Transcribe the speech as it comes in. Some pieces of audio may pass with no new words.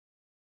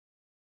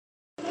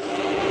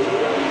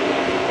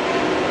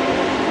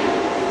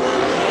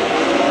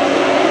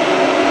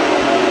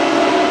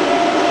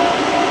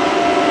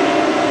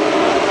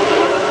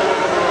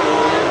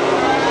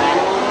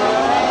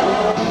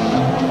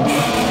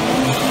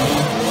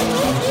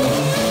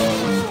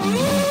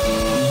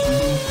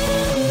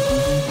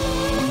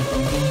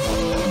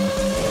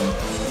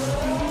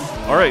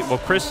right. Well,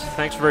 Chris,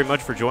 thanks very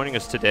much for joining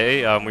us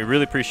today. We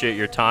really appreciate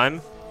your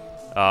time.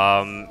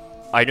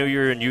 I know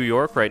you're in New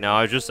York right now.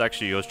 I was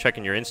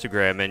checking your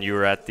Instagram, and you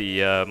were at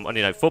the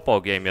Monday Night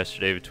Football game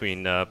yesterday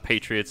between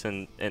Patriots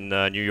and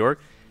New York.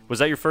 Was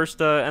that your first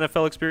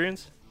NFL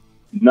experience?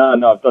 No,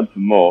 I've done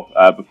some more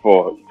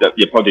before.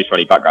 You apologize for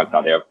any background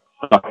sound here.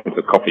 I've stuck into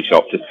a coffee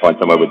shop just to find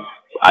somewhere with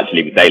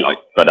daylight.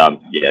 But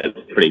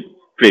it's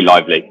pretty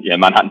lively. Yeah,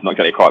 Manhattan's not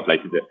exactly a quiet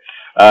place, is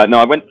it? No,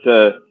 I went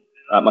to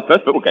my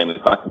first football game was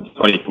back in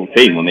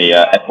 2014 when the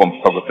F1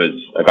 photographers,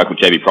 a guy called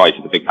JB Price,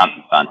 was a big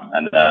Panthers fan,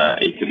 and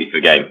he took me to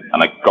a game,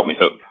 and it got me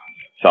hooked.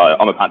 So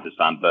I'm a Panthers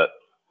fan, but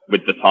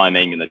with the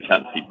timing and the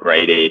chance to see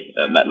Brady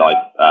at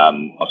MetLife, I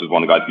was with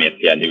one of the guys from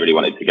ESPN who really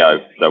wanted to go,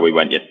 so we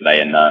went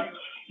yesterday, and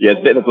it's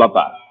a bit of a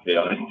bloodbath, to be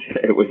honest.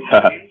 It was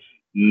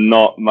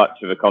not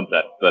much of a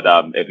contest, but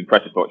it was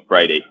impressive to watch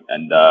Brady,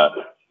 and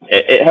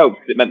it helped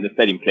because it meant the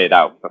stadium cleared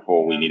out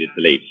before we needed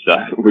to leave, so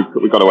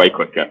we got away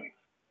quicker.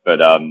 But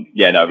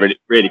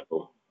really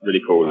cool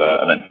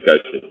event to go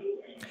to.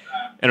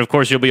 And of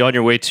course, you'll be on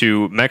your way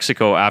to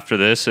Mexico after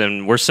this,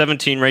 and we're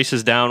 17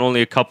 races down,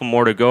 only a couple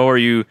more to go. Are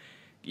you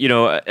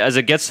as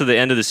it gets to the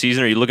end of the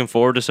season, are you looking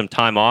forward to some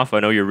time off? I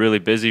know you're really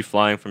busy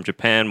flying from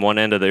Japan, one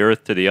end of the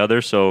earth to the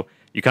other, so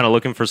you kind of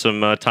looking for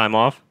some time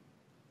off?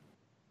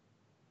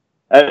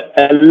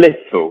 A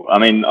little. I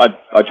mean, I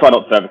try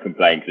not to ever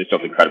complain because this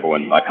job's incredible,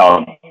 and I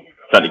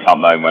certainly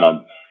can't moan when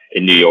I'm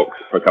in New York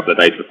for a couple of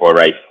days before a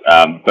race.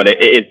 But it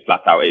is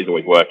flat out. It is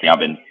always working. I've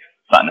been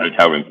sat in a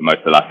hotel room for most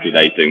of the last 2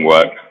 days doing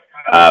work.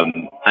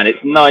 And it's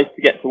nice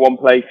to get to one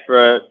place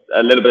for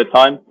a little bit of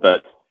time,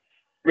 but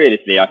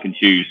realistically, I can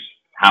choose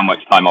how much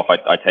time off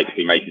I take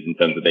between races in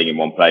terms of being in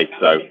one place.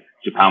 So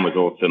Japan was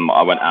awesome.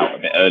 I went out a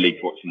bit early to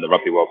watch the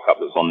Rugby World Cup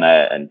that was on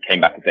there and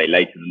came back a day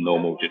later than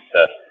normal just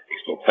to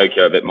explore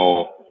Tokyo a bit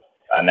more.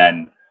 And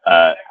then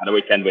had a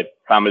weekend with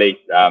family.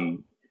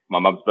 My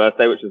mum's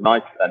birthday, which was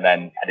nice, and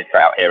then headed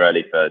straight out here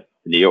early for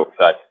New York.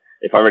 So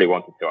if I really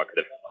wanted to, I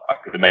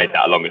could have made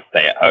that a longer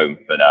stay at home.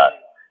 But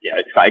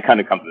it kind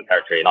of comes with the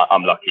territory, and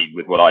I'm lucky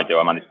with what I do.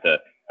 I manage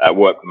to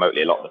work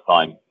remotely a lot of the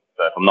time.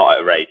 So if I'm not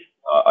at a race,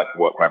 I can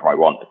work wherever I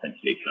want,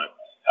 essentially. So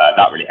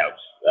that really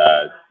helps.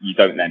 You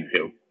don't then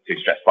feel too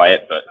stressed by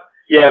it. But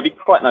yeah, it'd be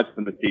quite nice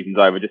when the season's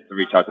over just to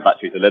recharge the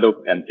batteries a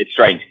little. And it's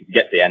strange because you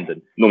get to the end,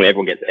 and normally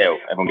everyone gets ill,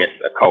 everyone gets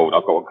a cold.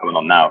 I've got one coming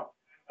on now.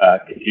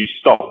 You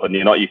stop and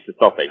you're not used to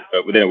stopping,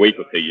 but within a week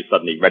or two, you're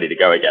suddenly ready to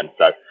go again.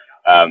 So,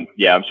 I'm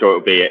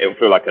sure it'll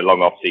feel like a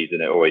long off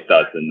season. It always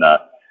does. And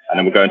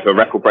then we'll go into a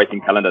record breaking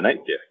calendar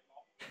next year.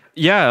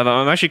 Yeah,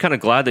 I'm actually kind of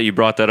glad that you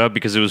brought that up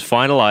because it was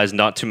finalized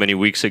not too many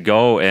weeks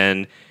ago.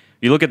 And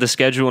you look at the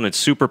schedule and it's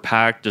super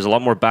packed. There's a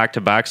lot more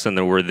back-to-backs than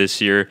there were this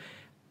year.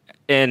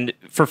 And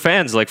for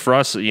fans, like for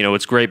us,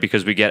 it's great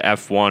because we get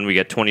F1, we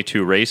get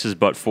 22 races,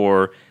 but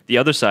for the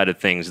other side of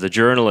things, the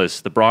journalists,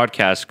 the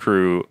broadcast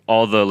crew,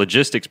 all the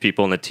logistics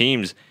people and the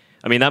teams,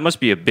 I mean, that must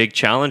be a big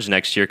challenge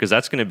next year because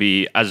that's going to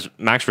be, as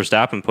Max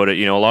Verstappen put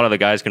it, a lot of the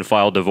guys can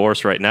file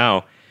divorce right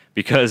now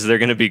because they're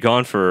going to be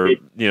gone for,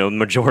 the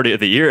majority of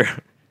the year.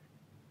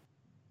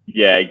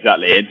 Yeah,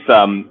 exactly.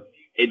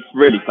 It's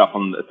really tough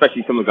on,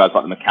 especially some of the guys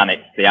like the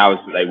mechanics, the hours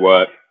that they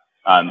work.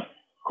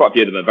 Quite a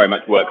few of them are very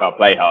much work hard,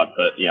 play hard,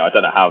 but I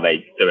don't know how they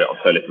do it on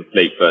so little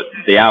sleep. But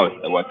the hours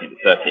that they're working at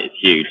the circuit is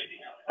huge.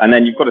 And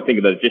then you've got to think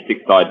of the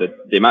logistics side,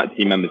 the amount of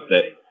team members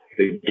that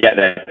get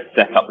there,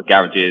 set up the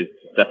garages,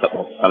 set up the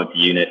hospitality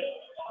units.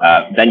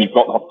 Then you've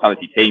got the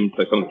hospitality team,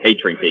 so some of the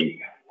catering teams,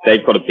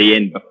 they've got to be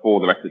in before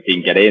the rest of the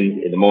team get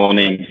in the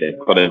morning. They've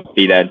got to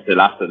be there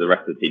until after the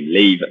rest of the team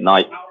leave at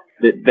night.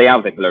 The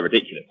hours they feel are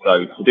ridiculous.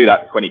 So to do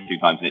that 22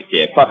 times next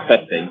year, plus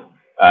testing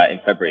in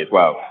February as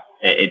well,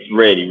 it's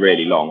really,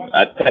 really long.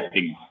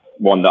 Testing's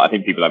one that I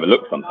think people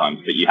overlook sometimes,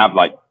 but you have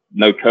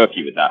no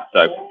curfew with that.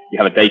 So you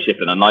have a day shift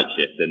and a night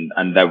shift,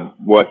 and they're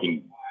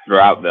working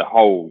throughout the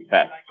whole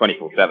test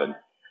 24/7.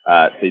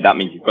 So that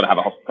means you've got to have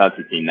a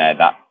hospitality team there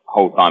that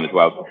whole time as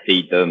well to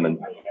feed them. And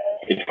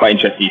it's quite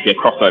interesting. You see a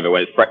crossover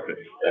when it's breakfast,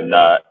 and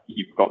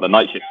you've got the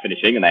night shift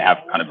finishing, and they have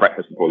kind of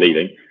breakfast before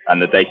leaving,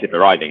 and the day shift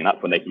arriving, and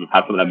that's when they can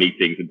have some of their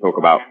meetings and talk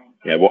about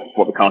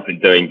what the car's been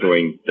doing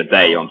during the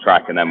day on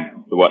track, and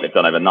then the work they've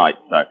done overnight.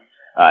 So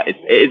it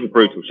is a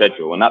brutal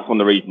schedule, and that's one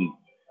of the reasons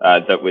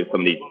that with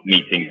some of these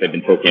meetings they've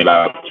been talking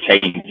about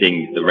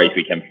changing the race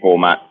weekend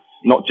format,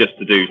 not just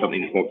to do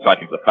something that's more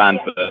exciting for the fans,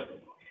 but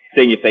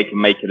seeing if they can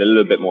make it a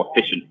little bit more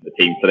efficient for the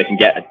team so they can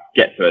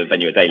get to a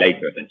venue a day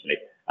later, essentially.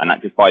 And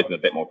that just buys them a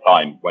bit more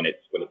time when it's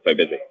so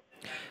busy.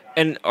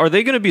 And are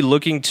they going to be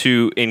looking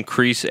to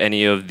increase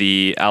any of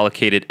the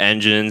allocated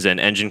engines and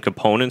engine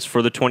components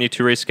for the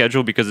 22 race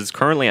schedule? Because it's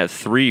currently at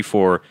 3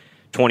 for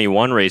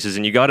 21 races.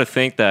 And you got to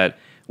think that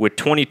with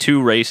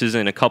 22 races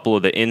and a couple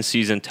of the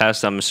in-season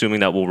tests, I'm assuming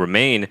that will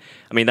remain.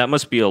 I mean, that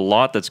must be a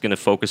lot that's going to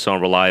focus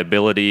on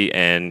reliability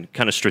and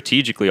kind of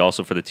strategically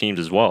also for the teams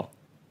as well.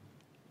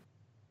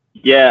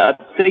 Yeah,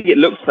 I think it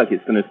looks like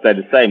it's going to stay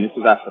the same. This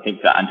was asked, I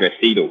think, to Andreas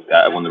Seidel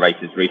at one of the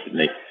races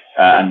recently.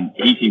 And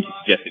he seemed to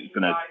suggest it was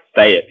going to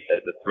stay at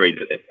the 3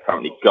 that they've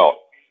currently got.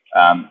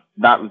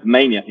 That was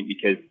mainly, I think,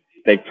 because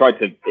they've tried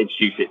to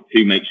introduce it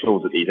to make sure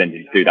that these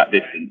engines do that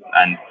distance.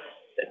 And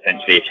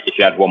essentially, if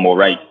you had one more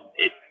race,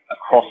 it's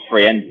across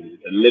 3 engines,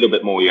 a little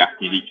bit more you have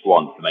to use each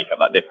one to make up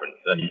that difference.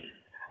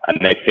 And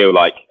they feel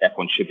like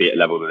F1 should be at a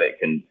level that it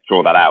can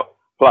draw that out.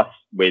 Plus,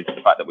 with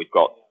the fact that we've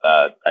got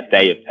a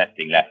day of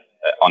testing left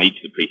on each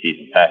of the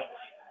pre-season tests,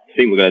 I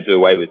think we're going to do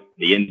away with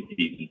the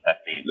in-season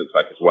testing, it looks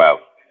like, as well,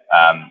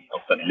 or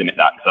certainly limit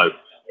that. So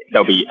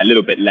there'll be a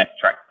little bit less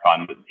track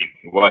time that the teams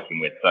are working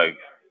with. So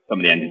some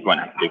of the engines won't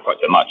have to do quite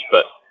so much.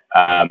 But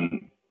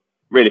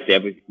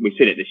realistically, we've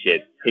seen it this year.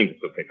 Teams will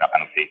still pick up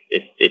penalties.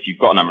 If you've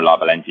got an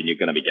unreliable engine, you're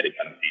going to be getting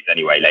penalties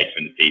anyway later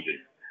in the season.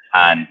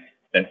 And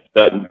there's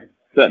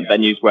certain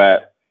venues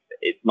where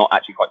it's not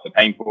actually quite so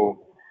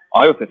painful.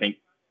 I also think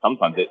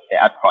sometimes it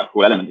adds quite a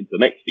cool element into the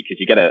mix because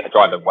you get a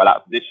driver well out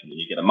of position and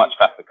you get a much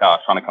faster car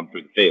trying to come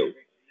through the field.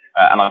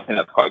 And I think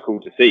that's quite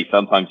cool to see.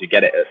 Sometimes you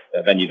get it at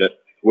a venue that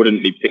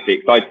wouldn't be particularly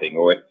exciting,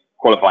 or if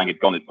qualifying had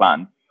gone as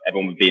planned,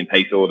 everyone would be in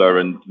pace order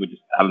and would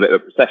just have a bit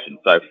of a procession.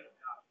 So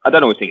I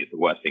don't always think it's the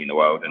worst thing in the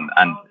world.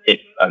 And if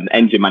an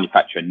engine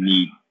manufacturer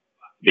needs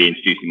to be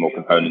introducing more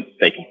components,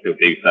 they can still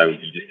do so. You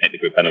just take the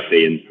grid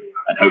penalty and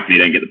hopefully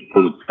then get the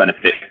performance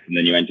benefit from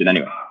the new engine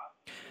anyway.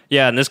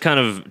 Yeah, and this kind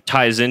of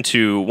ties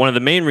into one of the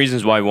main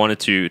reasons why I wanted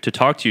to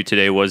talk to you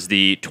today was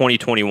the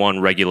 2021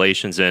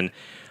 regulations. And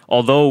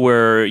although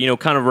we're,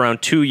 kind of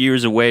around 2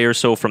 years away or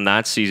so from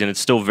that season, it's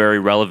still very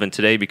relevant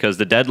today because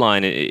the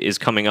deadline is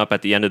coming up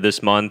at the end of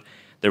this month.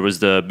 There was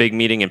the big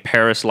meeting in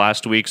Paris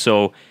last week.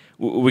 So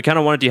we kind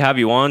of wanted to have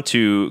you on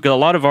because a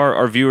lot of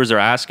our viewers are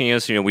asking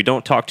us, we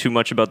don't talk too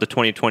much about the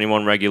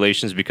 2021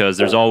 regulations because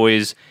there's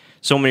always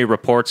so many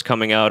reports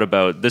coming out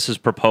about this is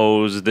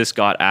proposed, this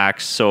got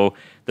axed. So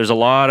there's a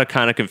lot of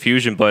kind of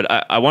confusion, but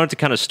I wanted to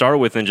kind of start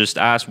with and just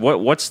ask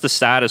what's the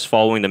status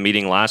following the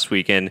meeting last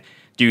week, and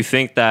do you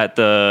think that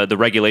the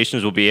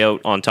regulations will be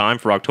out on time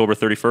for October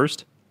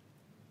 31st?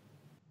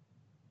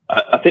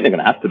 I think they're going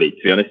to have to be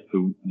honest.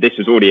 This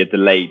was already a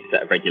delayed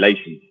set of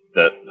regulations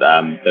that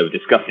they were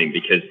discussing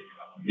because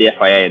the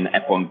FIA and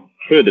F1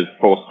 could have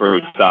forced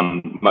through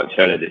some much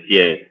earlier this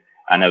year,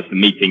 and there was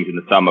some meetings in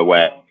the summer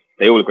where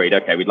they all agreed,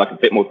 okay, we'd like a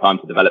bit more time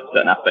to develop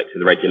certain aspects of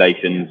the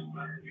regulations.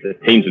 The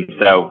teams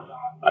themselves,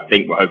 I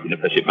think, were hoping to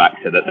push it back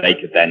so that they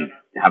could then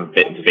have a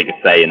bit of a bigger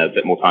say and a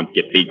bit more time to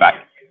give feedback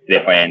to the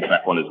FIA and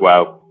to F1 as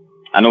well.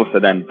 And also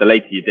then, the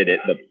later you did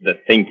it, the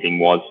thinking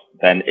was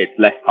then it's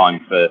less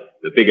time for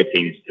the bigger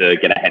teams to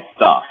get a head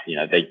start.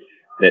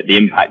 The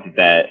impact of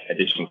their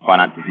additional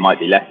finances might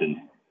be lessened.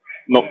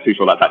 Not too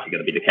sure that's actually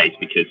going to be the case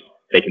because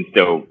they can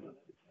still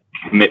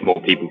commit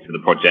more people to the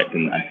project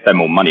and spend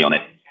more money on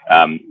it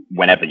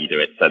whenever you do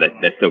it. So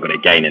they're still going to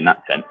gain in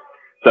that sense.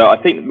 So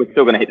I think we're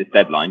still going to hit this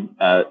deadline.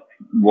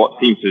 What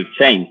seems to have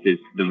changed is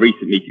the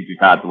recent meetings we've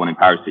had, the one in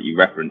Paris that you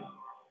referenced,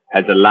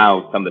 has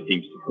allowed some of the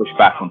teams to push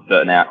back on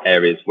certain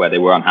areas where they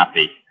were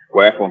unhappy,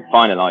 where F1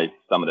 finalised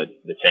some of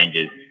the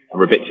changes and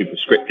were a bit too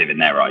prescriptive in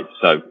their eyes.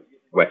 So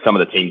where some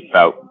of the teams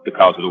felt the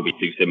cars would all be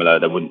too similar,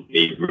 there wouldn't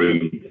be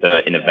room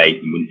to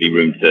innovate and wouldn't be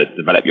room to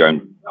develop your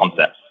own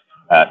concepts.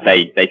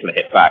 They sort of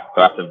hit back.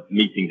 So after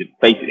meetings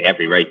basically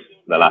every race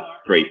for the last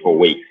 3-4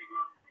 weeks,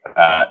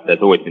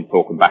 there's always been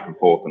talking back and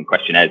forth and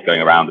questionnaires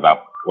going around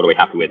about what are we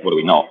happy with, what are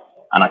we not.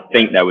 And I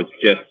think there was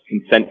just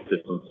consensus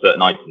on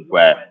certain items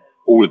where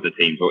all of the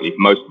teams, or at least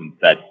most of them,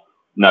 said,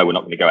 no, we're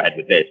not going to go ahead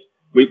with this.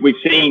 We've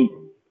seen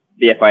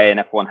the FIA and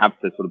F1 have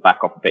to sort of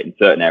back off a bit in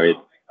certain areas.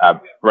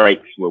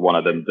 Brakes were one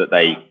of them that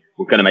they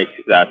were going to make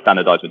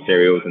standardized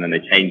materials, and then they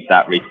changed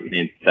that recently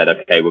and said,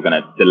 okay, we're going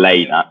to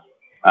delay that.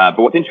 But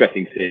what's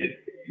interesting is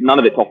none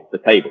of it's off the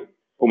table.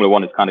 Formula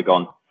One has kind of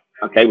gone,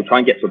 okay, we'll try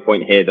and get to a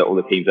point here that all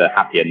the teams are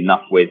happy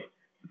enough with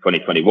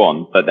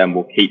 2021, but then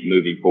we'll keep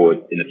moving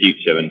forward in the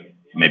future and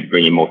maybe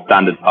bring in more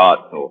standard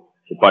parts or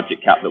the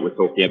budget cap that we're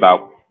talking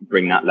about,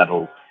 bring that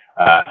level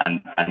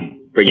and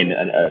bring in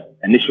an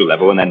initial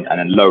level and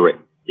then lower it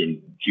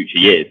in future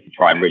years to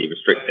try and really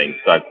restrict things.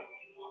 So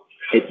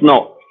it's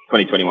not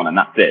 2021 and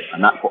that's it.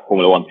 And that's what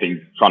Formula One's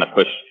been trying to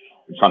push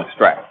and trying to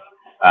stress.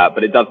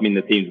 But it does mean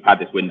the teams have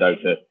had this window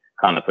to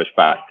kind of push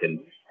back. And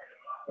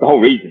the whole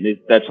reason is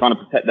they're trying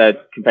to protect their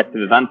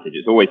competitive advantage.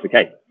 It's always the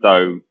case.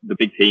 So the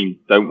big teams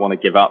don't want to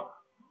give up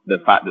the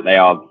fact that they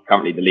are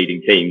currently the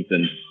leading teams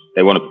and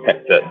they want to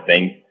protect certain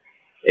things.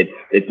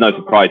 It's no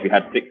surprise we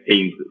had 6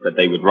 teams that said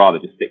they would rather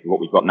just stick with what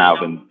we've got now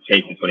than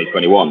change to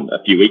 2021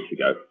 a few weeks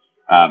ago.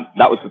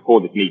 That was before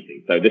this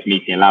meeting. So this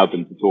meeting allowed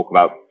them to talk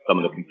about some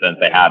of the concerns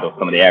they had or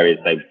some of the areas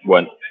they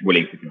weren't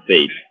willing to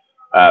concede.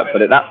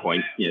 But at that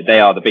point, they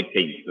are the big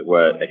teams that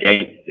were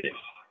against it.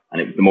 And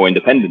it was the more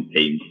independent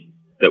teams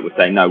that were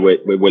saying, no,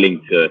 we're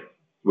willing to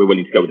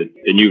go with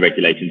the new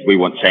regulations. We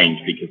want change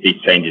because these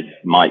changes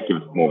might give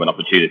us more of an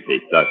opportunity.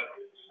 So,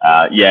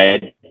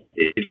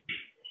 it's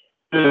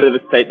a bit of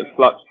a state of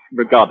flux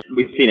regardless.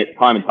 We've seen it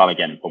time and time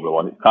again in Formula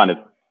One. It's kind of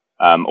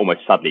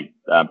almost sadly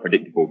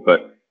predictable,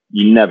 but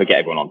you never get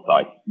everyone on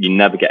side. You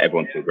never get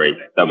everyone to agree.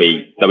 There'll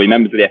be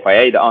members of the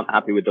FIA that aren't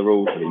happy with the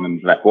rules. There'll be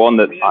members of F1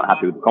 that aren't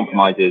happy with the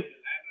compromises.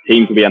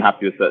 Teams will be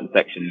unhappy with certain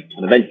sections,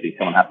 and eventually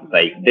someone has to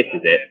say, this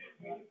is it.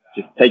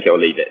 just take it or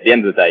leave it. At the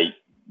end of the day,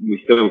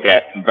 we still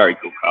get some very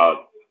cool cars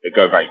that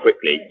go very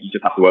quickly. You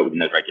just have to work within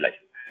those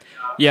regulations.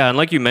 Yeah, and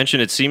like you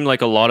mentioned, it seemed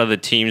like a lot of the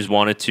teams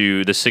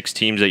the 6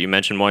 teams that you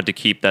mentioned wanted to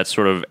keep that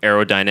sort of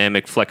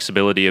aerodynamic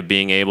flexibility of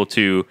being able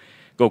to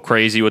go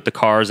crazy with the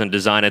cars and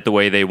design it the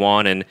way they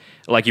want. And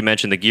like you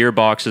mentioned, the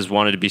gearboxes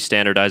wanted to be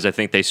standardized. I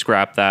think they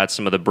scrapped that,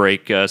 some of the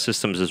brake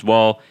systems as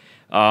well.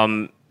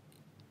 Would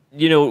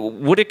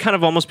it kind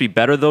of almost be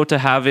better, though, to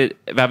have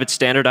it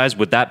standardized?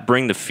 Would that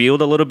bring the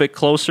field a little bit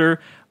closer?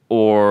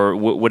 Or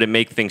would it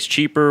make things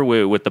cheaper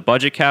with the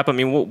budget cap? I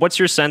mean, what's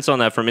your sense on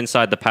that from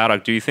inside the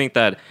paddock? Do you think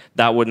that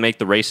would make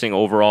the racing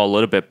overall a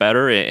little bit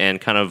better and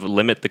kind of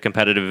limit the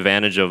competitive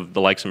advantage of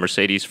the likes of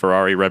Mercedes,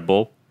 Ferrari, Red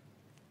Bull?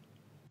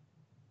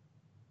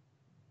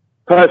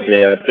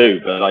 Personally, I do,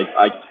 but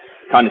I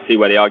kind of see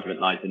where the argument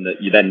lies in that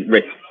you then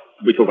risk.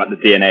 We talk about the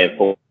DNA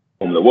of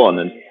Formula One,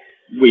 and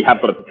we have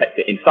got to protect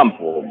it in some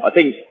form. I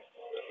think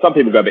some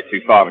people go a bit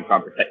too far and try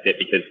and protect it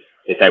because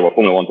they say, well,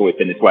 Formula One's always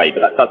been this way,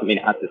 but that doesn't mean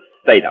it has to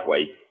stay that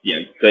way.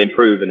 To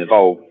improve and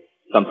evolve,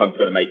 sometimes you've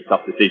got to make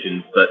tough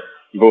decisions, but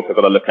you've also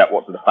got to look at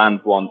what do the fans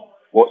want,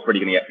 what's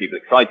really going to get people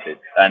excited.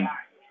 And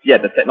yeah,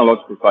 the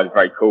technological side is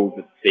very cool,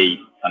 the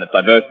kind of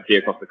diversity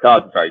across the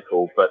cars is very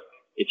cool, but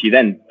if you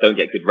then don't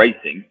get good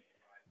racing,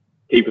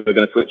 people are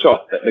going to switch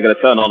off. They're going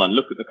to turn on and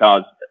look at the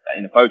cars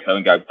in a photo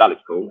and go, that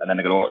looks cool, and then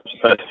they're going to watch the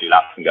first 2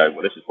 laps and go,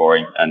 well, this is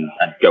boring, and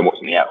go and watch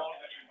something else.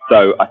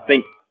 So I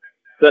think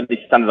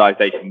certainly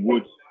standardization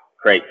would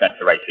create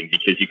better racing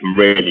because you can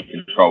really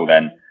control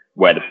then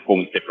where the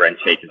performance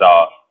differentiators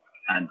are,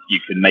 and you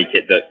can make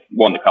it that,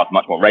 one, the car's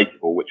much more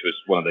raceable, which was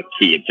one of the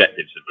key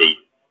objectives of the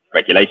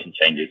regulation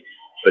changes,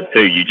 but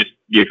 2,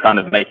 you're kind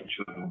of making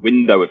sure the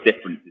window of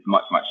difference is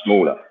much, much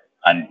smaller.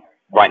 And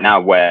right now,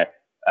 where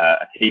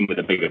a team with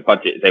a bigger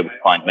budget is able to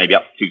find maybe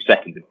up to 2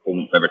 seconds of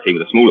performance over a team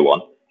with a smaller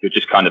one, you're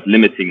just kind of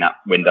limiting that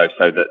window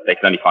so that they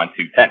can only find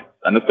 2/10.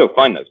 And they'll still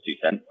find those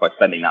 2/10 by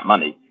spending that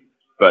money,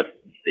 but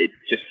it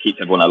just keeps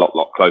everyone a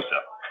lot closer.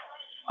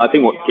 I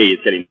think what's key is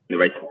getting the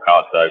raceable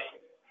cars, though,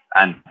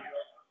 and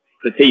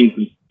the teams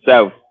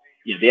themselves,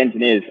 the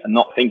engineers are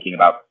not thinking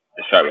about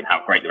the show and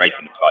how great the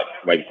racing looks like,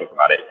 the way we talk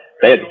about it.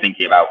 They're just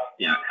thinking about,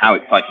 how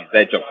exciting is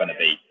their job going to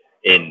be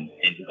in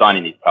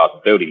designing these cars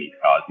and building these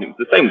cars. And it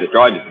was the same with the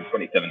drivers in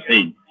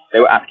 2017. They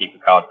were asking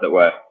for cars that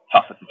were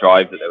tougher to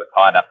drive, that they were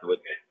tired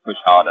afterwards, push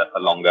harder for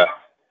longer.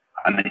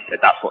 And they said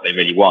that's what they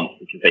really want,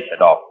 because they said,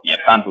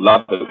 fans will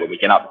love it when we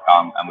get out the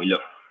car and we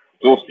look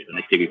exhausted and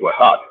they see we've worked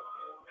hard.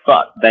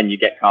 But then you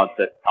get cars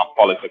that can't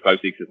follow so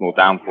closely because there's more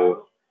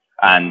downforce,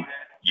 and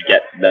you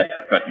get less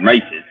certain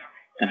races.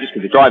 And just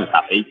because the driver's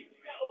happy,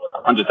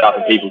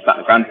 100,000 people sat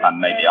in the grandstand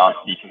maybe aren't,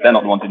 because they're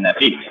not the ones in their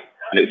seats.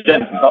 And it was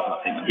Jenson Button,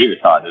 I think, when he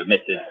retired, who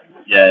admitted,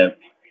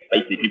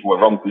 basically people were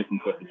wrong to listen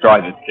to us as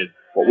drivers because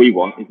what we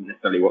want isn't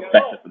necessarily what's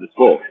better for the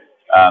sport.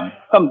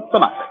 Some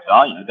aspects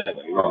are, don't get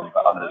me wrong,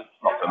 but others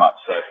not so much.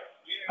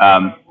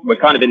 So we're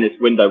kind of in this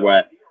window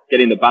where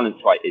getting the balance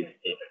right is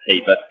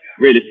key. But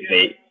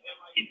realistically,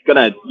 you're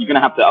gonna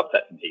have to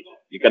upset some people.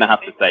 You're gonna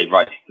have to say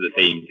right to the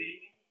team,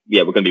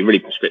 we're going to be really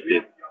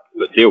prescriptive,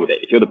 but deal with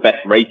it. If you're the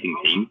best racing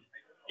team,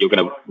 you're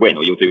going to win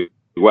or you'll do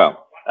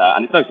well.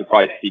 And it's no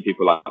surprise to see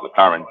people like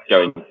McLaren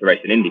going to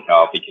race an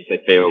IndyCar because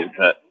they feel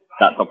that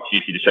that's an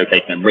opportunity to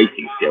showcase their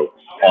racing skill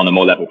on a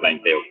more level playing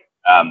field.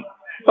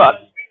 But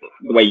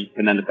the way you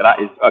can then look at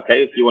that is,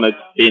 okay, if you want to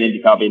be an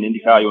IndyCar, be an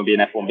IndyCar. You want to be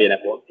an F1, be an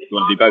F1. If you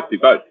want to do both, do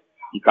both.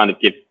 You kind of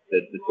give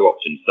the 2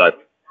 options. So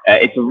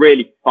it's a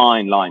really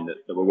fine line that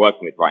we're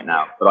working with right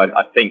now. But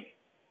I think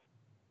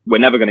we're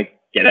never going to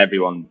get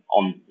everyone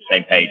on the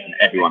same page and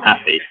everyone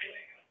happy.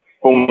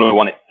 Formula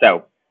One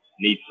itself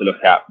needs to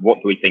look at what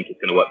do we think is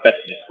going to work best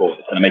for this sport.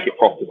 It's going to make it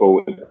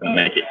profitable. It's going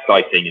to make it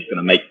exciting. It's going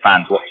to make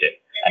fans watch it.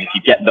 And if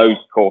you get those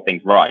core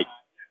things right,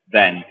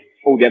 then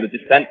all the other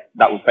dissent,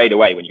 that will fade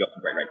away when you got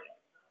some great racing.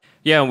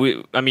 Yeah,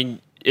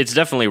 it's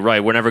definitely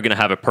right. We're never going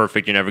to have it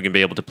perfect. You're never going to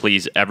be able to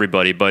please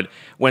everybody. But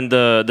when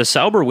the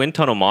Sauber wind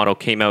tunnel model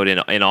came out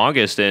in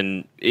August,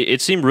 and it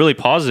seemed really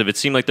positive. It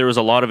seemed like there was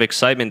a lot of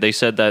excitement. They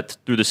said that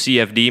through the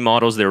CFD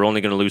models, they were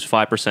only going to lose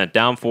 5%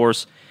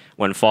 downforce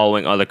when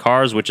following other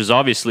cars, which is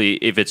obviously,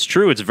 if it's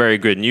true, it's very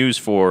good news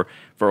for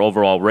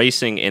overall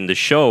racing in the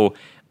show.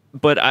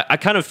 But I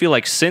kind of feel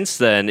like since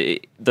then,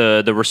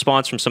 the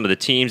response from some of the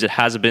teams, it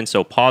hasn't been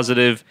so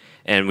positive,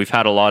 and we've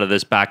had a lot of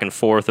this back and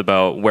forth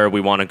about where we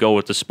want to go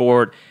with the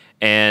sport.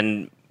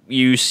 And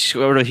you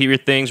sort of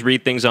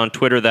read things on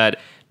Twitter that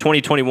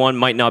 2021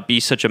 might not be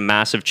such a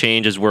massive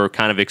change as we're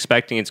kind of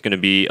expecting. It's going to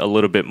be a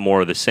little bit more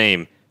of the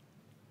same.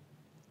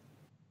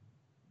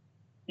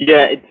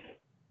 Yeah,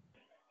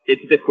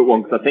 it's a difficult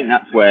one because I think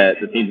that's where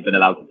the teams have been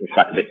allowed to push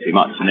back a bit too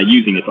much, and they're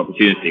using this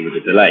opportunity with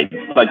the delay.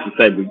 Like you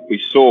said,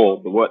 we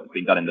saw the work that's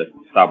been done in the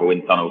Sauber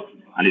wind tunnel,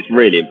 and it's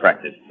really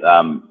impressive.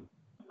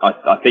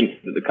 I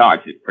think that the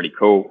car is pretty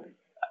cool.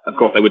 Of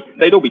course,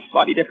 they'd all be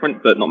slightly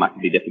different, but not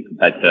massively different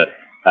compared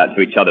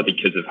to each other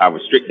because of how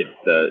restricted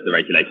the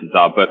regulations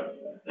are. But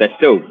they're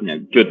still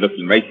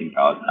good-looking racing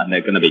cars, and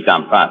they're going to be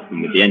damn fast.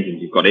 And with the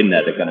engines you've got in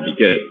there, they're going to be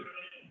good.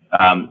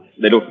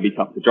 they'd also be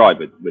tough to drive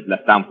with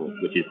less downforce,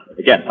 which is,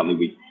 again, something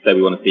we say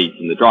we want to see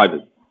from the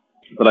drivers.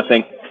 But I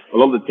think a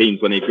lot of the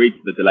teams, when they agreed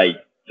to the delay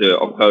to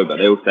October,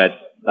 they all said,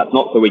 that's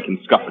not so we can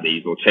scupper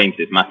these or change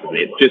this massively.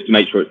 It's just to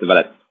make sure it's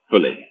developed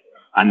fully.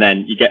 And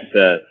then you get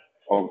to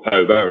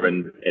October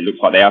and it looks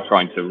like they are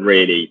trying to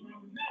really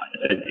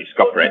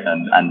scupper it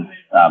and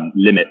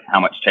limit how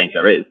much change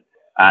there is.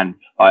 And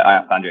I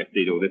asked Andrea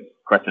Seidel this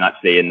question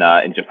actually in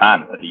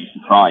Japan. Are you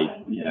surprised?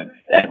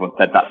 Everyone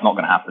said that's not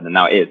going to happen, and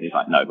now it is. He's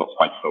like, no, not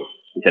quite so.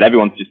 He said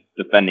everyone's just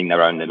defending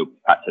their own little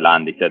patch of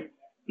land. He said,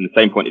 from the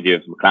same point of view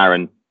as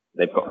McLaren,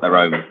 they've got their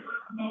own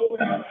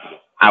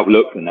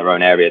outlook and their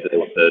own area that they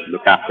want to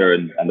look after,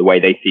 and the way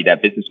they see their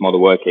business model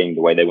working,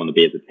 the way they want to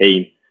be as a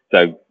team.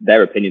 So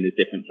their opinion is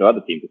different to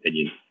other teams'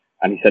 opinions.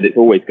 And he said it's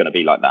always going to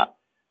be like that.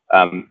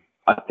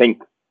 I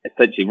think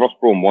essentially Ross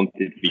Brawn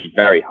wanted to be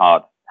very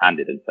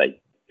hard-handed and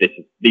say,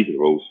 these are the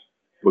rules.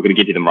 We're going to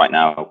give you them right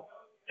now.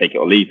 Take it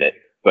or leave it.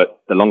 But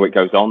the longer it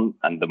goes on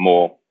and the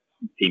more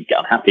teams get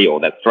unhappy or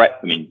there's threats,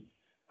 I mean,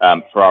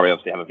 Ferrari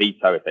obviously have a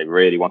veto if they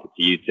really wanted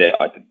to use it.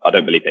 I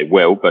don't believe they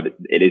will, but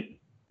it is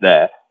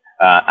there.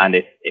 And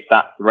if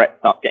that threat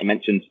starts getting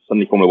mentioned,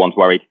 suddenly Formula One's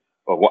worried,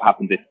 well, what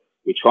happens if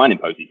we try and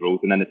impose these rules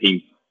and then the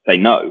teams say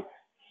no?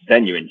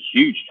 Then you're in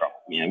huge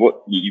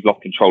trouble. You've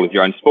lost control of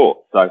your own sport.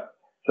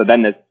 So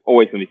then there's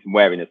always going to be some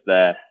wariness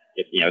there.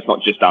 It's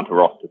not just down to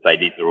Ross to say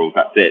these are the rules,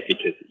 that's it,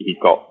 because he's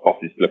got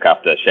bosses to look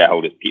after,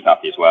 shareholders to keep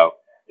happy as well.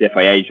 The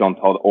FIA, Jean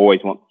Todt,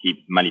 always wants to keep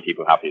as many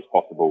people happy as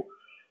possible.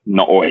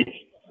 Not always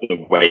the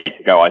way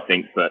to go, I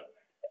think, but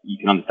you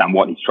can understand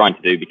what he's trying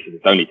to do because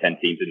there's only 10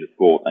 teams in the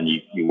sport and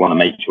you want to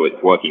make sure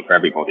it's working for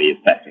everybody as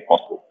best as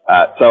possible.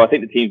 So I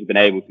think the teams have been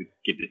able to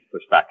give this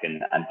pushback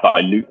and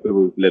dilute the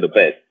rules a little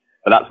bit.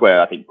 But that's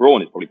where I think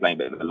Brawn is probably playing a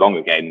bit of a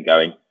longer game and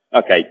going,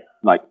 okay,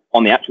 like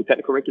on the actual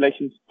technical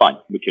regulations, fine,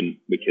 we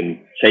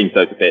can change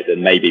those a bit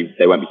and maybe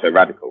they won't be so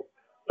radical.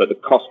 But the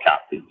cost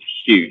cap is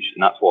huge,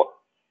 and that's what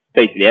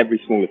basically every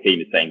smaller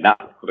team is saying, that's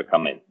got to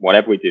come in.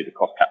 Whatever we do, the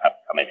cost cap has to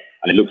come in,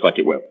 and it looks like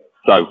it will.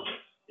 So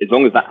as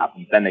long as that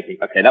happens, then they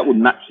think, okay, that will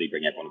naturally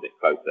bring everyone a bit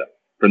closer.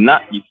 From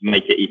that, you can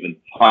make it even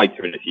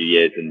tighter in a few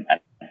years and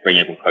bring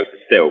everyone closer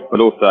still. But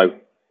also,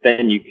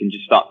 then you can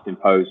just start to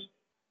impose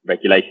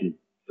regulation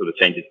sort of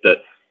changes that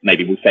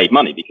maybe will save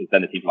money, because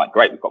then the teams are like,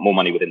 great, we've got more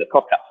money within the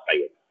cost cap to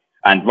play with.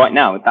 And right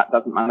now, that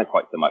doesn't matter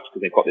quite so much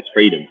because they've got this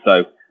freedom.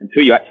 So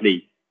until you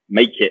actually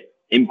make it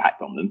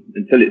impact on them,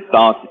 until it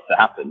starts to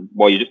happen,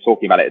 while you're just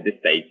talking about it at this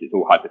stage, it's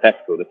all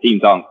hypothetical. The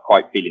teams aren't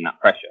quite feeling that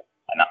pressure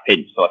and that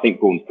pinch. So I think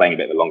Brawn's playing a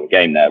bit of a longer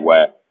game there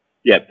where,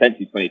 yeah,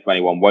 potentially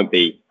 2021 won't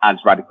be as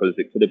radical as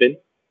it could have been,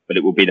 but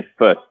it will be the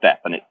first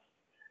step. And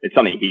it's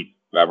something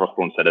Ross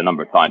Brawn said a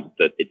number of times,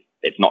 that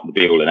it's not the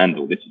be all and end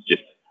all. This is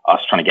just us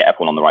trying to get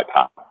everyone on the right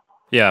path.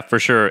 Yeah, for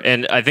sure.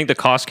 And I think the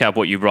cost cap,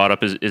 what you brought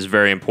up, is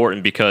very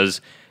important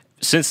because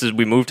since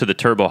we moved to the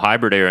turbo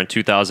hybrid era in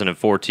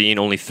 2014,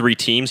 only 3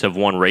 teams have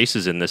won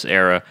races in this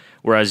era.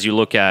 Whereas you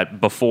look at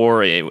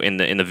before in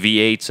the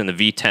V8s and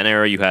the V10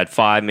 era, you had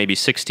 5, maybe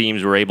 6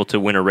 teams were able to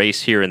win a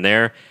race here and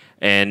there.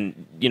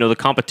 And, the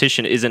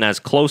competition isn't as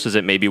close as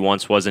it maybe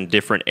once was in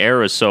different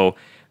eras. So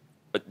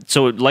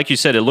like you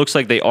said, it looks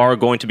like they are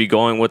going to be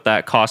going with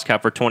that cost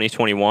cap for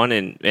 2021.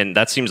 And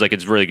that seems like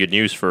it's really good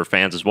news for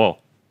fans as well.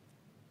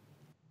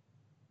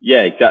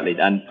 Yeah, exactly.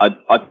 And I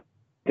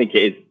think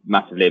it is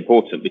massively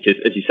important because,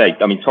 as you say,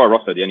 I mean, Toro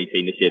Rosso, the only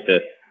team this year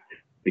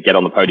to get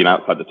on the podium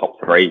outside the top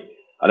 3.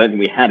 I don't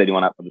think we had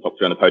anyone outside the top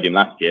 3 on the podium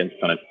last year.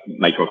 Trying to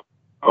make sure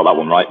I got that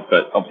one right.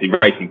 But obviously,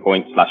 Racing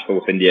Point /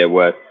 Force India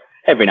were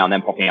every now and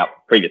then popping up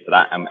previous to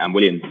that. And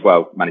Williams as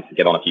well managed to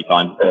get on a few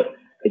times. But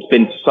it's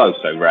been so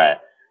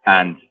rare.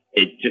 And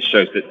it just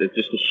shows that there's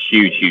just a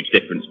huge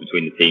difference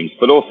between the teams.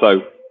 But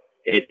also,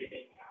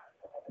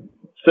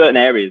 certain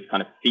areas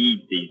kind of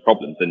feed these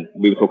problems. And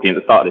we were talking at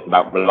the start of this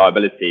about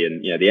reliability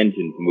and, the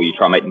engines, and will you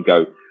try and make them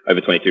go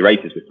over 22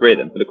 races with 3 of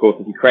them. But of course,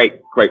 if you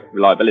create great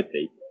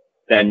reliability,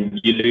 then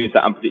you lose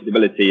that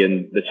unpredictability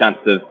and the chance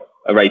of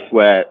a race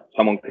where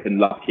someone can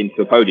luck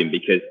into a podium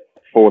because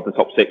 4 of the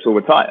top 6 will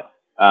retire.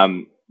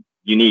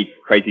 You need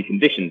crazy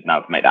conditions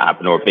now to make that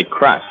happen, or a big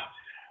crash,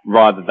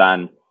 rather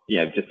than,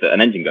 just an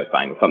engine goes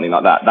bang or something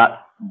like that.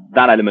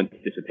 That element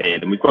has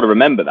disappeared. And we've got to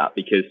remember that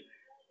because,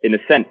 in a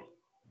sense,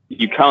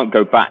 you can't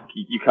go back.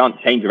 You can't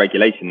change a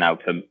regulation now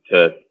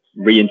to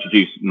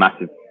reintroduce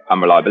massive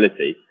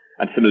unreliability.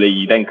 And similarly,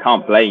 you then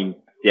can't blame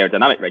the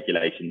aerodynamic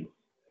regulations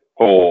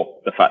for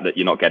the fact that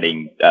you're not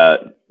getting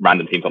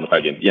random teams on the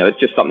podium. It's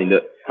just something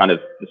that kind of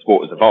the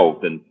sport has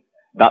evolved, and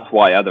that's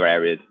why other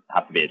areas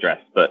have to be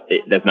addressed. But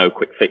there's no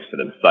quick fix for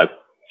them. So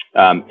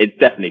it's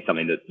definitely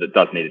something that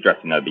does need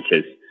addressing, though,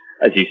 because,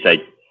 as you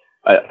say,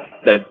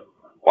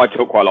 I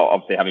talk quite a lot,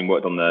 obviously, having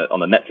worked on the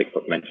Netflix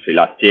documentary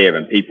last year,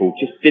 and people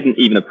just didn't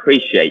even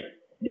appreciate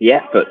the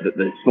effort that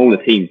the smaller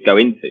teams go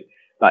into.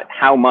 Like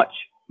how much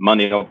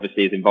money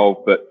obviously is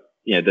involved, but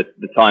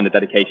the time, the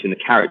dedication, the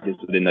characters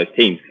within those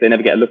teams, because they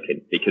never get a look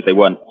in because they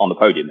weren't on the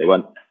podium. They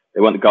weren't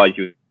the guys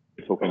you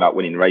were talking about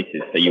winning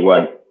races, so you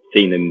weren't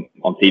seeing them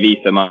on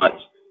TV so much.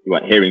 You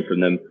weren't hearing from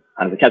them,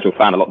 And as a casual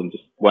fan, a lot of them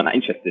just weren't that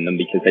interested in them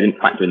because they didn't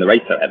factor in the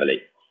race so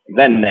heavily.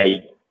 Then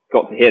they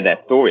got to hear their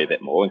story a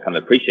bit more and kind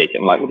of appreciate it.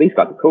 I'm like, well, these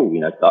guys are cool.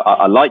 So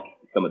I like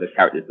some of the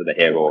characters that are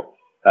here, or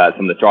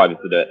some of the drivers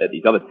that are at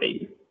these other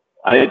teams.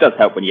 And it does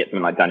help when you get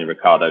someone like Daniel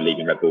Ricciardo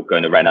leaving Red Bull,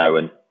 going to Renault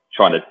and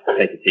trying to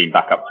take the team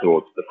back up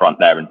towards the front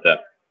there and to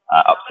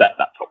upset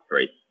that top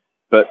three.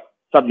 But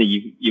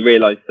suddenly you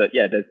realise that,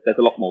 there's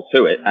a lot more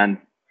to it, and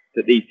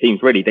that these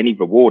teams really, they need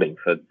rewarding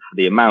for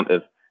the amount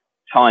of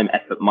time,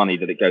 effort, money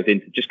that it goes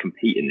into just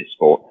compete in this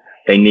sport.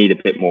 They need a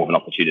bit more of an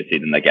opportunity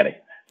than they're getting.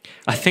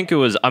 I think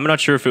I'm not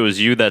sure if it was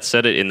you that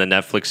said it in the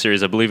Netflix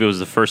series. I believe it was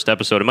the first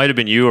episode. It might have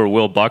been you or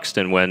Will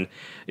Buxton when,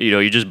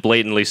 you just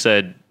blatantly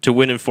said, to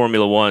win in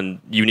Formula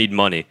One, you need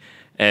money.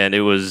 And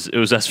it was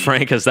as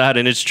frank as that.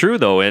 And it's true,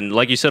 though. And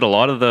like you said, a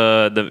lot of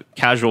the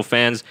casual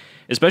fans,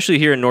 especially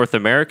here in North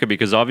America,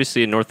 because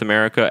obviously in North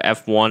America,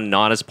 F1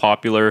 not as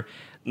popular.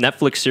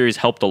 Netflix series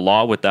helped a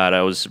lot with that.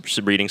 I was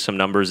reading some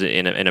numbers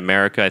in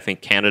America. I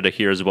think Canada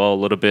here as well a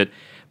little bit.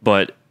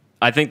 But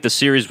I think the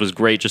series was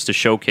great just to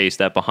showcase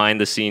that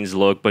behind-the-scenes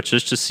look, but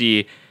just to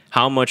see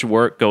how much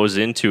work goes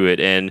into it.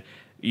 And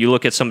you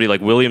look at somebody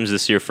like Williams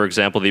this year, for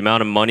example, the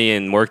amount of money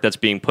and work that's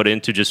being put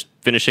into just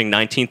finishing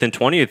 19th and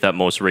 20th at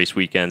most race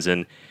weekends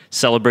and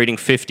celebrating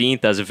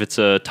 15th as if it's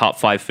a top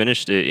 5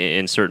 finish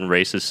in certain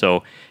races.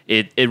 So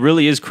it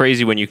really is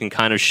crazy when you can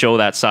kind of show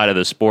that side of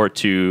the sport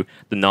to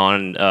the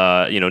non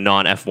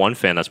F1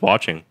 fan that's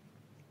watching.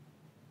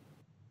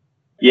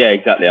 Yeah,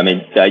 exactly. I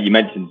mean, you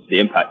mentioned the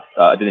impact.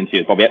 I did an interview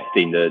with Bobby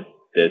Epstein, the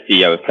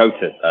CEO of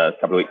COTA, a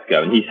couple of weeks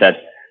ago, and he said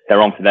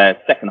they're on for their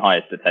second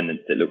highest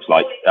attendance, it looks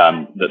like,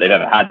 that they've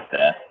ever had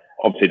there.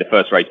 Obviously, the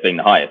first race being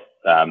the highest,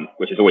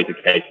 which is always the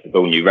case with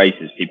all new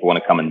races. People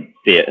want to come and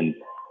see it and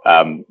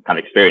kind of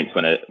experience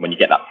when you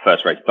get that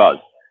first race buzz.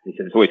 He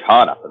said it's always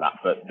hard after that,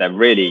 but they're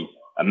really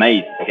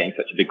amazed they're getting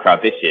such a big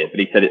crowd this year. But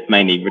he said it's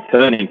mainly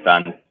returning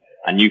fans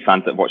and new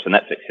fans that watch the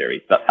Netflix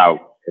series. That's how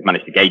they've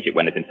managed to gauge it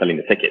when they've been selling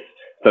the tickets.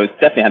 So it's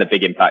definitely had a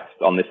big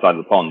impact on this side of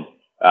the pond.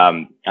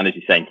 And as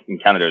you say, in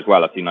Canada as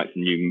well, I've seen like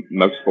some new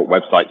motorsport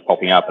websites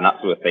popping up and that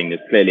sort of thing. There's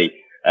clearly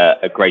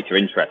a greater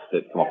interest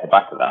to come off the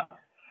back of that.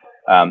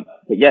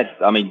 But yes,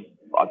 I mean,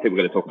 I think we're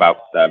going to talk about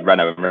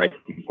Renault and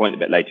Racing Point a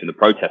bit later in the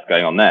protest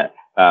going on there.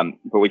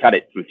 But we've had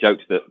it with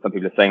jokes that some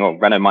people are saying, oh,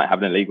 Renault might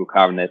have an illegal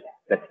car and they're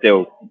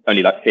still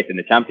only like 5th in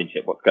the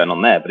championship. What's going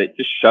on there? But it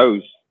just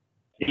shows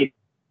these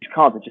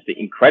cars are just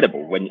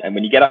incredible. When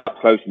you get up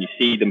close and you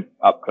see them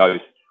up close,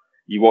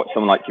 you watch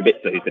someone like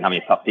Kubica who's been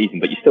having a tough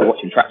season, but you're still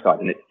watching trackside,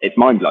 and it's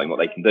mind-blowing what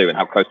they can do and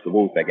how close to the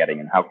walls they're getting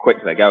and how quick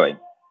they're going.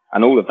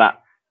 And all of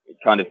that, it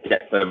kind of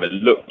gets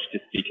overlooked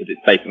just because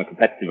it's based on a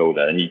competitive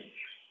order. And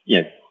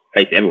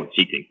basically everyone's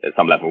cheating at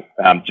some level,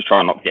 just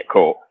trying not to get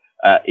caught,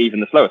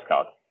 even the slowest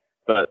cars.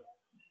 But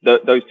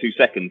those 2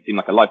 seconds seem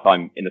like a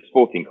lifetime in the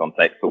sporting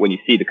context. But when you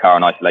see the car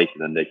in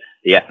isolation and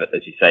the effort,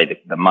 as you say,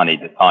 the money,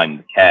 the time,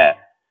 the care,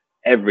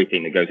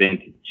 everything that goes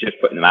into just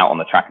putting them out on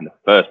the track in the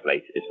first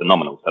place is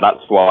phenomenal. So that's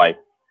why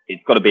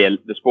it's got to be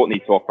the sport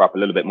needs to offer up a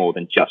little bit more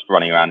than just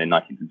running around in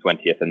 19th and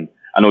 20th. And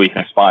all you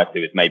can aspire to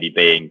is maybe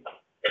being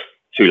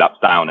 2 laps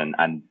down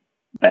and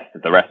best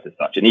of the rest as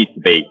such. It needs to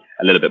be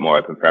a little bit more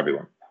open for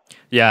everyone.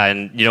 Yeah,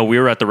 and we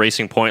were at the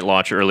Racing Point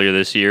launch earlier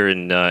this year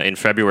in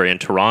February in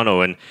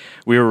Toronto, and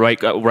we were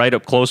right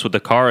up close with the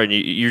car, and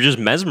you're just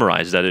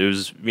mesmerized that it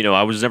was.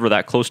 I was never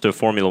that close to a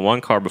Formula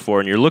One car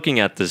before, and you're looking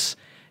at this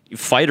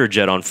fighter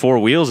jet on 4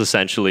 wheels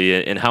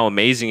essentially, and how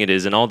amazing it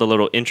is, and all the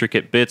little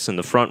intricate bits in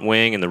the front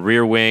wing and the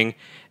rear wing,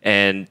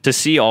 and to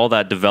see all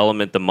that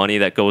development, the money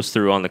that goes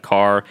through on the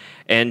car,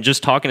 and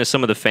just talking to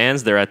some of the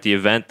fans there at the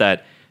event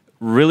that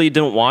really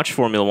didn't watch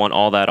Formula One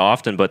all that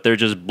often, but they're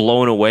just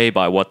blown away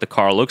by what the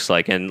car looks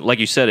like. And like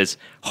you said, it's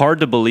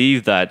hard to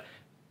believe that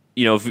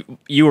if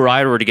you or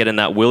I were to get in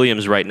that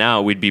Williams right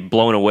now, we'd be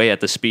blown away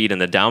at the speed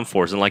and the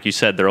downforce. And like you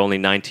said, they're only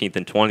 19th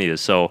and 20th.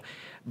 So,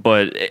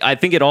 but I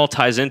think it all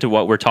ties into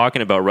what we're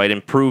talking about, right?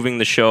 Improving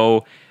the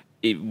show.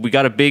 We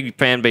got a big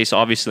fan base,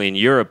 obviously, in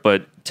Europe,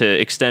 but to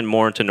extend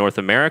more into North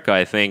America,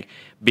 I think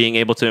being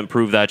able to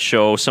improve that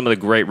show, some of the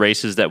great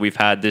races that we've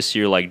had this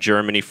year, like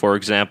Germany, for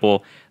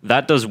example,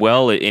 that does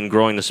well in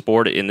growing the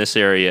sport in this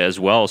area as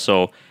well.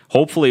 So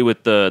hopefully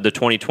with the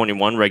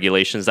 2021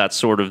 regulations, that's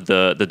sort of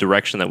the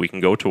direction that we can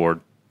go toward.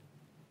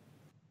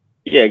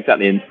 Yeah,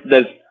 exactly. And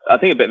there's, I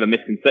think, a bit of a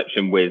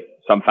misconception with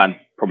some fans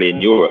probably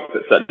in Europe,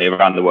 but certainly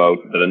around the world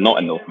that are not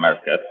in North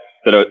America,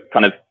 that are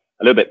kind of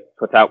a little bit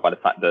put out by the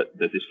fact that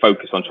there's this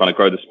focus on trying to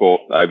grow the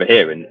sport over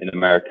here in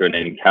America and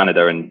in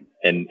Canada and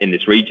in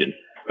this region.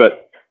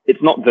 But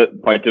it's not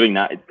that by doing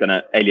that it's going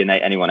to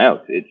alienate anyone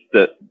else. It's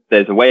that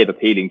there's a way of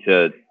appealing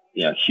to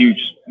a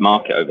huge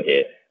market over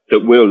here that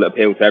will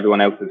appeal to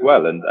everyone else as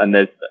well. And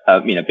there's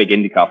big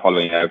IndyCar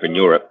following over in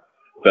Europe,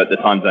 but the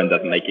time zone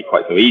doesn't make it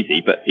quite so easy.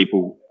 But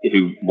people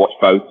who watch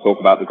both talk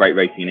about the great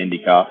racing in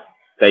IndyCar.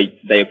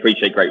 They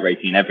appreciate great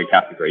racing in every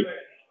category.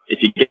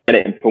 If you get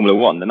it in Formula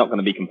One, they're not going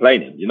to be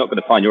complaining. You're not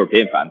going to find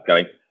European fans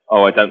going,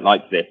 "Oh, I don't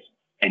like this.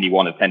 Any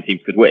one of 10 teams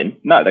could win."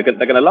 No, they're going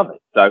to love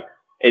it. So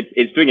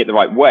it's doing it the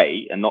right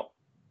way and not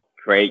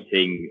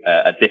creating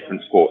a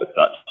different sport as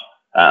such.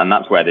 And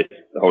that's where the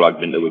whole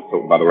argument that we've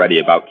talked about already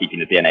about keeping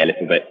the DNA a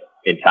little bit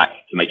intact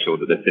to make sure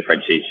that there's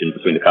differentiation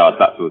between the cars,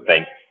 that sort of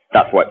thing.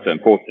 That's why it's so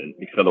important,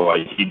 because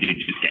otherwise you do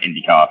just get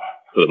IndyCar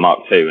sort of Mark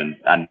II,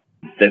 and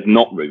there's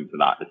not room for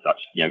that as such.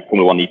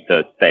 Formula One needs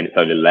to stay in its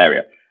own little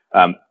area.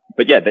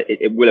 But yeah,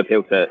 it will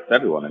appeal to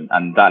everyone,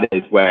 and that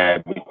is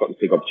where we've got this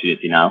big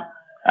opportunity now.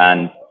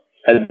 And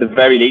at the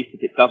very least,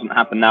 if it doesn't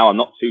happen now, I'm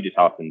not too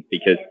disheartened,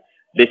 because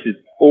this has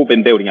all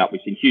been building up.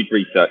 We've seen huge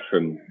research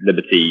from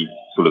Liberty's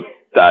sort of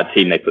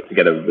team they put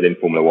together within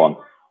Formula One,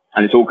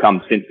 and it's all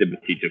come since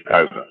Liberty took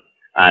over.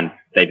 And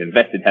they've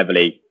invested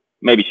heavily.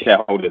 Maybe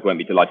shareholders won't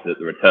be delighted at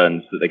the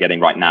returns that they're getting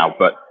right now,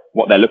 but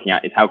what they're looking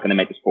at is how can they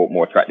make the sport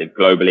more attractive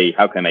globally?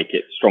 How can they make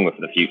it stronger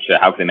for the future?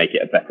 How can they make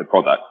it a better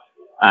product?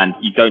 And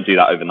you don't do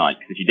that overnight,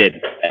 because if you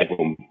did,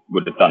 everyone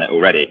would have done it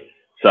already.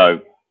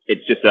 So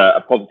it's just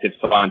a positive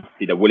sign to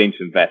see they're willing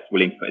to invest,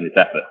 willing to put in this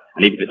effort.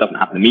 And even if it doesn't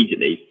happen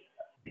immediately,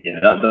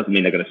 that doesn't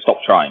mean they're going to stop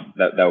trying.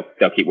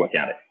 They'll keep working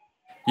at it.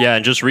 Yeah,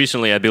 and just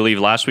recently, I believe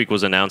last week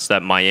was announced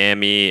that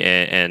Miami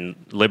and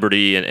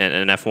Liberty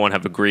and F1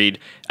 have agreed,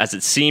 as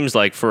it seems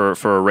like for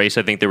a race,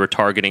 I think they were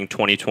targeting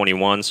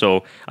 2021.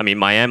 So, I mean,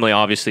 Miami,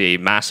 obviously a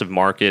massive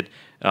market.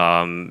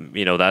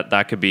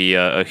 That could be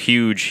a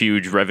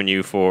huge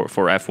revenue for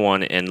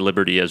F1 and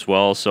Liberty as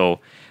well.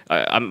 So,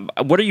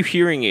 what are you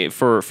hearing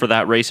for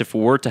that race if it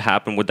were to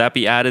happen? Would that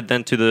be added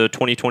then to the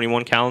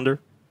 2021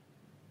 calendar?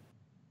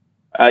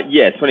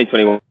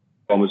 2021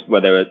 was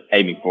where they were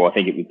aiming for. I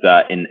think it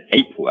was in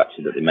April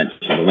actually that they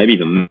mentioned, or maybe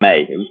even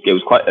May. It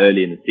was quite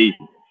early in the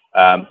season,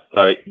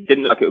 so it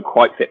didn't look like it would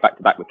quite fit back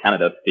to back with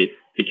Canada,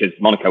 because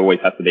Monaco always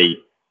has to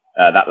be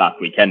that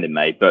last weekend in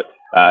May. But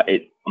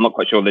I'm not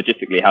quite sure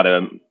logistically how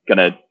they're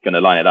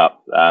gonna line it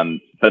up.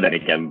 But then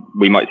again,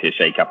 we might see a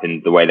shake up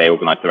in the way they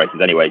organise the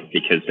races anyway,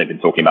 because they've been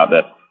talking about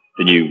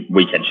the new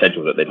weekend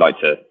schedule that they'd like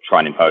to try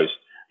and impose.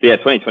 But yeah,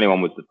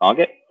 2021 was the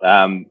target.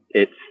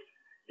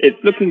 It's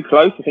looking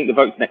close. I think the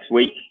vote's next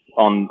week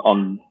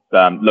on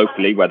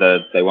locally whether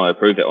they want to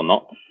approve it or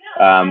not.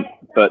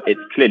 But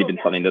it's clearly been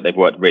something that they've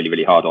worked really,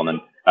 really hard on.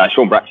 And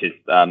Sean Bratches,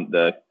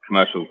 the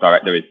commercial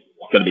director, is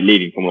going to be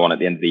leaving Formula One at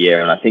the end of the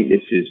year. And I think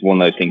this is one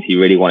of those things he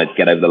really wanted to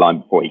get over the line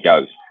before he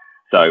goes.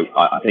 So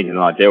I think in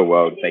an ideal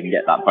world, if they can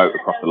get that vote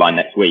across the line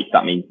next week,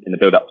 that means in the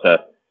build up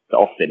to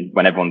Austin,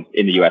 when everyone's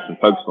in the US and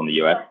focused on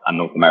the US and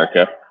North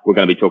America, we're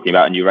going to be talking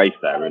about a new race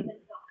there. And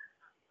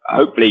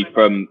hopefully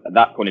from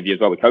that point of view as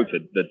well with COTA,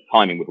 the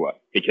timing would work,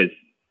 because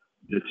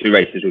the two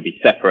races would be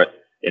separate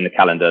in the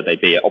calendar.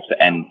 They'd be at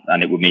opposite ends,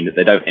 and it would mean that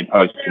they don't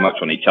impose too much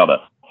on each other.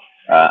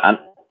 And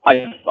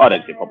I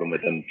don't see a problem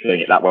with them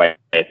doing it that way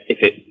if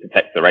it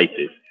protects the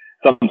races.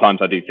 Sometimes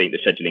I do think the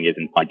scheduling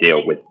isn't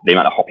ideal with the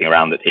amount of hopping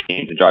around that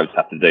teams and drivers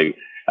have to do,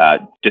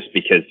 just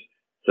because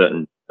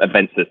certain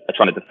events are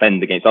trying to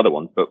defend against other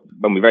ones. But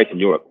when we race in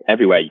Europe,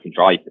 everywhere you can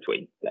drive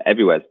between,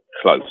 everywhere's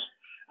close.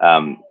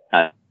 And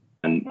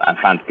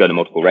fans go to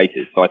multiple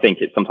races. So I think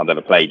it's sometimes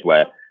overplayed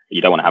where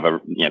you don't want to have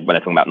when they're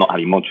talking about not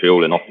having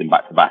Montreal and Austin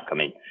back to back. I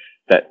mean,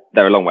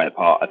 they're a long way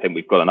apart. I think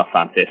we've got enough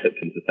fans here that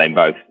can sustain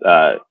both,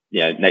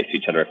 next to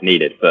each other if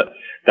needed. But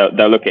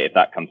they'll look at if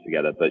that comes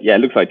together. But yeah, it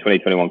looks like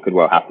 2021 could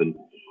well happen.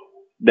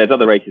 There's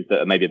other races that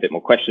are maybe a bit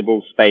more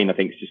questionable. Spain, I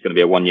think, is just going to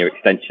be a 1-year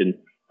extension,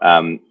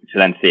 to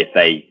then see if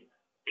they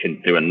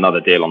can do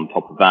another deal on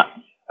top of that.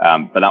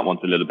 But that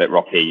one's a little bit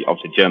rocky.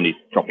 Obviously, Germany's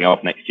dropping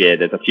off next year.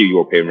 There's a few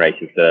European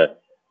races that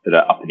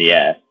are up in the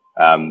air,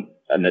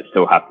 and that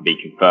still have to be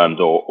confirmed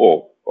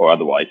or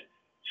otherwise.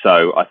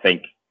 So I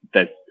think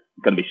there's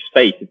going to be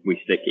space if we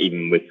stick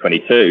even with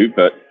 22.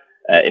 But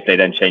if they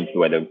then change the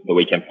way the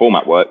weekend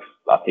format works,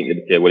 I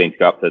think they're willing to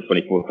go up to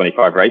 24,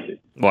 25 races.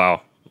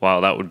 Wow,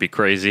 that would be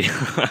crazy.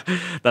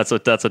 That's a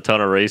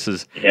ton of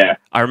races. Yeah.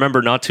 I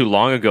remember not too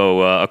long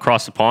ago,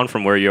 across the pond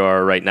from where you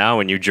are right now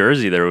in New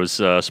Jersey, there was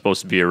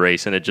supposed to be a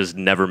race, and it just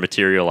never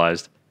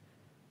materialized.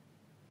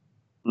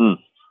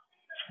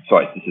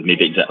 Sorry, this is me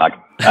being jet lag.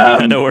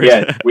 No worries.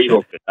 Yeah,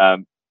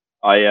 Weehawken.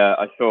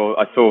 I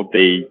saw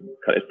the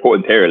Port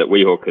Imperial at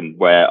Weehawken,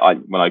 where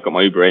when I got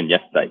my Uber in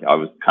yesterday, I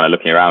was kind of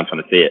looking around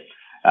trying to see it.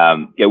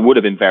 It would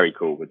have been very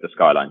cool with the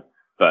skyline,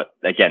 but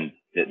again,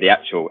 the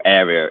actual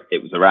area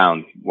it was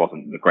around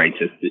wasn't the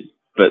greatest.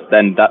 But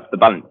then that's the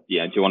balance. Do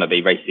you want to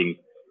be racing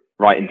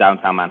right in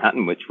downtown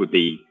Manhattan, which would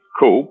be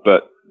cool,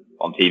 but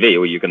on TV,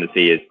 all you're going to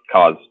see is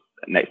cars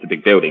next to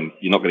big buildings.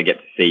 You're not going to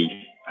get to see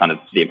kind of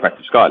the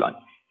impressive skyline.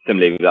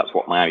 Similarly, that's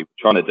what Miami was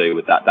trying to do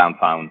with that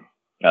downtown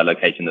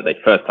location that they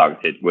first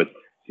targeted, was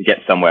to get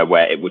somewhere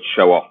where it would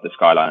show off the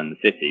skyline in the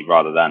city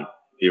rather than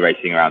be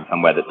racing around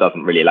somewhere that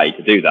doesn't really allow you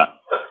to do that.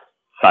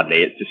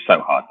 Sadly, it's just so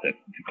hard to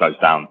close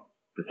down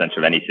the centre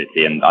of any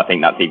city. And I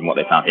think that's even what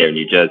they found here in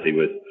New Jersey,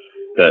 was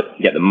that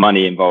to get the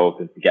money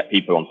involved and to get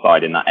people on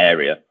side in that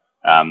area,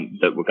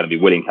 that were going to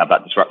be willing to have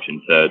that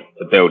disruption to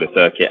build a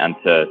circuit and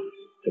to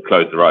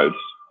close the roads.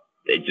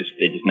 It just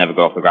never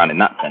got off the ground in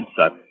that sense.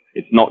 So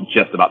it's not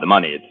just about the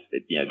money.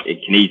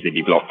 It can easily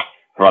be blocked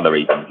for other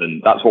reasons.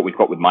 And that's what we've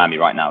got with Miami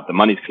right now. The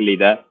money's clearly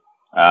there.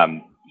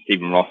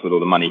 Stephen Ross, with all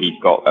the money he's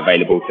got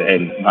available to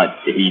him, like,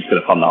 he's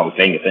going to fund the whole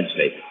thing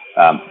essentially.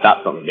 That's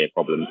not going to be a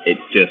problem. It's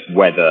just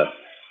whether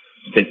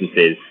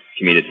businesses,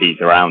 communities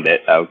around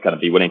it are going to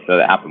be willing to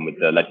let it happen with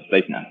the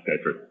legislation that has to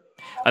go through.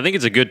 I think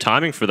it's a good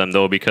timing for them,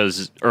 though,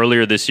 because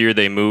earlier this year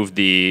they moved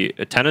the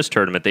tennis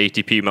tournament, the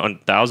ATP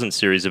 1000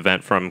 Series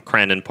event, from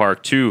Crandon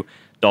Park to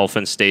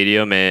Dolphin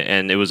Stadium,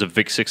 and it was a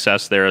big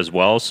success there as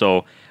well.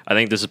 So I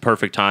think this is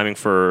perfect timing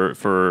for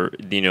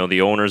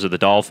the owners of the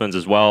Dolphins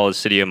as well as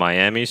City of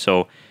Miami.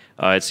 So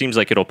it seems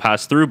like it'll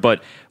pass through.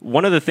 But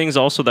one of the things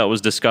also that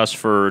was discussed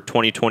for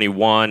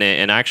 2021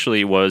 and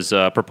actually was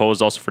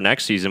proposed also for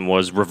next season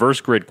was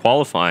reverse grid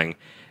qualifying.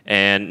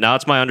 And now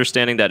it's my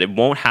understanding that it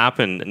won't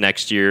happen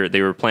next year.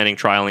 They were planning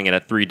trialing it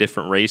at 3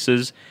 different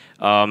races.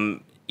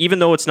 Even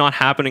though it's not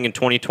happening in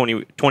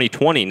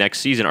 2020 next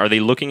season, are they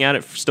looking at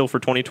it still for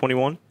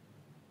 2021?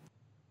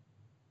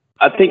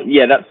 I think,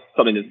 yeah, that's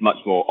something that's much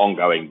more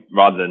ongoing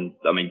rather than,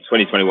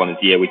 2021 is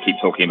the year we keep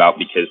talking about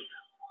because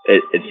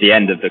it's the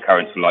end of the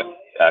current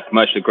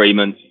commercial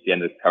agreements, the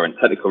end of the current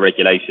technical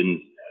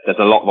regulations. There's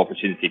a lot of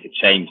opportunity for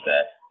change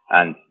there.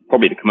 And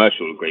probably the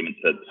commercial agreements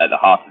are at the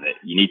heart of it.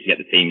 You need to get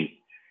the teams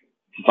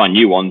to sign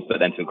new ones, but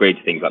then to agree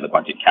to things like the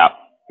budget cap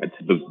and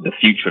to the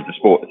future of the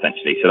sport,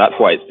 essentially. So that's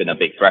why it's been a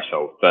big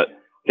threshold. But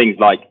things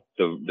like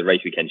the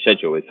race weekend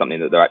schedule is something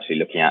that they're actually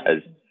looking at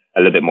as a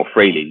little bit more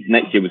freely.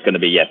 Next year was going to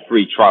be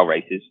 3 trial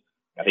races.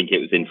 I think it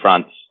was in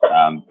France,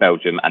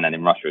 Belgium, and then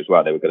in Russia as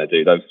well. They were going to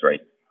do those 3.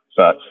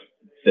 But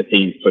the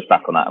teams pushed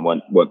back on that and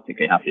weren't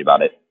particularly happy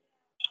about it.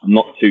 I'm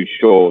not too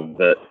sure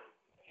that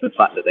the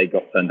fact that they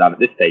got turned down at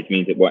this stage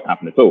means it won't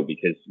happen at all,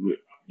 because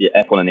the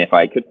F1 and the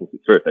FIA could push it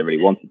through if they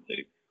really wanted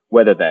to.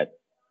 Whether they're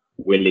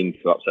willing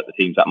to upset the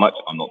teams that much,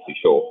 I'm not too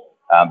sure.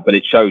 But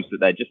it shows that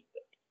they're just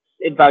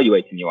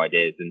evaluating new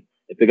ideas, and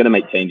if they're going to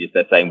make changes,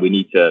 they're saying we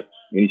need to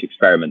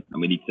experiment and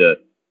we need to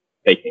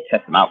basically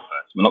test them out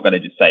first. We're not going to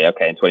just say,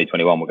 okay, in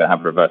 2021 we're going to have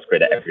a reverse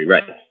grid at every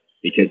race,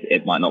 because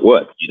it might not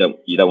work. You don't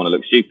want to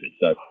look stupid.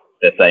 So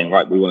they're saying,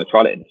 right, we want to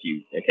trial it in a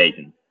few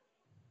occasions.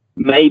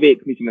 Maybe it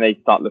could be something they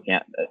start looking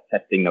at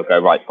testing. They'll go,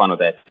 right, final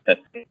day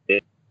testing.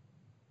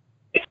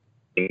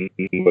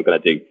 We're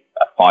going to do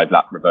a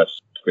 5-lap reverse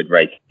grid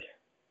race.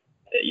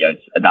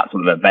 That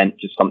sort of event,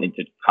 just something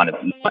to kind of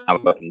look how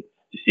it works and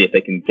to see if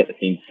they can get the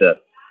teams to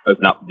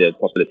open up the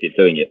possibility of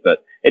doing it.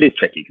 But it is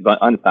tricky, because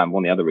I understand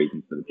one of the other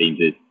reasons for the teams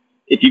is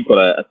if you've got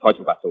a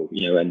title battle,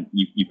 and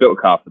you built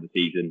a car for the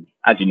season,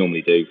 as you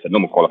normally do, so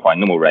normal qualifying,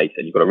 normal race,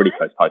 and you've got a really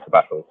close title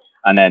battle,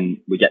 and then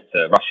we get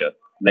to Russia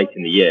late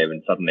in the year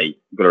and suddenly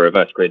you've got a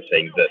reverse grid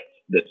thing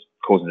that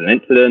causes an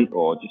incident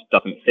or just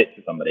doesn't fit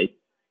for somebody.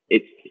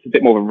 It's a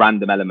bit more of a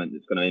random element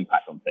that's going to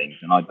impact on things.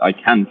 And I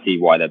can see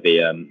why there'd be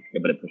a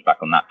bit of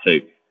pushback on that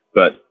too.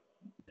 But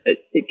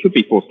it could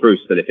be forced through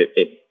still if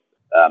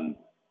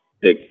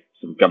the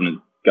sort of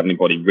governing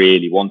body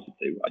really wanted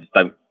to. I just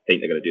don't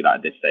think they're going to do that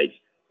at this stage.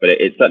 But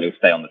it certainly will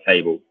stay on the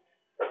table.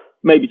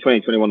 Maybe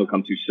 2021 will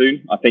come too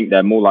soon. I think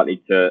they're more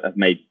likely to have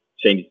made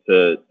changes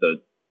to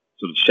the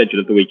sort of schedule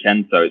of the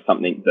weekend. So it's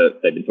something that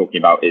they've been talking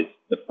about is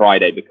the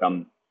Friday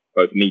becomes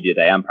both media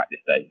day and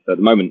practice day. So at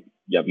the moment,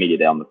 you have media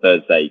day on the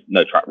Thursday,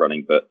 no track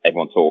running, but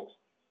everyone talks.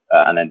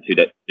 And then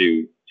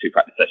two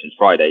practice sessions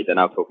Friday. They're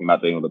now talking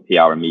about doing all the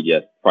PR and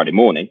media Friday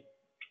morning,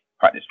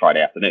 practice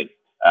Friday afternoon,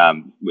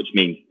 which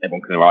means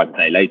everyone can arrive a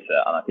day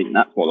later. And I think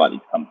that's more likely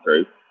to come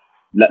through.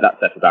 Let that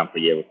settle down for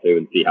a year or two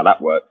and see how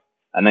that works.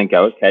 And then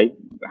go, okay,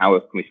 how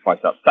else can we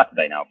spice up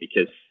Saturday now?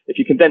 Because if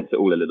you condense it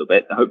all a little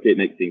bit, hopefully it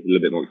makes things a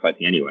little bit more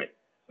exciting anyway.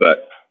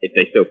 But if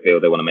they still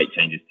feel they want to make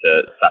changes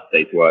to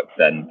Saturday's work,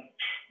 then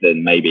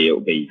maybe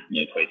it'll be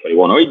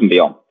 2021 or even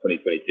beyond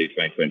 2022,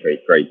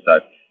 2023. So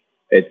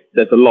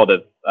there's a lot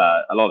of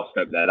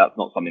scope there. That's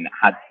not something that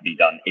had to be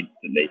done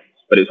instantly,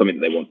 but it's something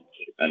that they wanted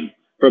to do. And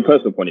from a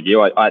personal point of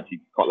view, I actually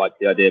quite like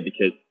the idea,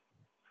 because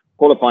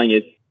qualifying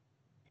is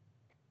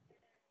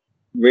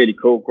really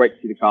cool. Great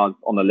to see the cars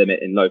on the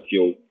limit in low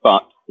fuel,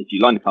 but if you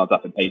line the cars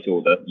up in pace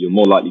order, you're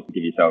more likely to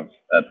give yourselves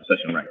a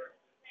procession race.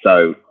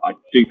 So I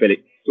do feel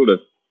it sort of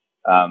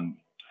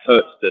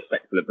hurts the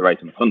spectacle of the race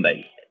on a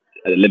Sunday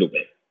a little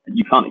bit.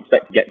 You can't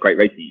expect to get great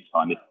racing each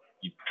time if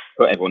you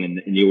put everyone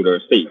in the order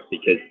of speed,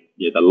 because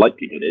the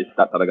likelihood is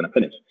that's how they're going to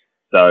finish.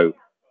 So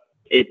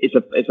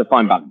it's a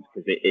fine balance,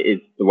 because it is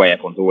the way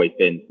F1's always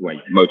been, the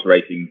way motor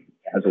racing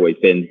has always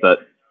been. But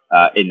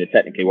in the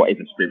technically what is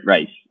a sprint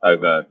race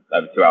over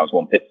 2 hours,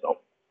 1 pit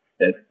stop,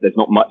 there's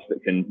not much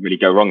that can really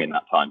go wrong in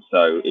that time.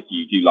 So if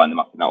you do line them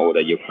up in that order,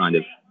 you're kind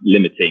of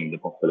limiting the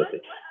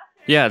possibility.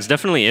 Yeah, it's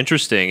definitely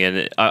interesting,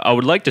 and I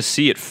would like to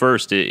see it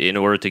first in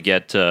order to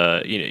get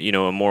a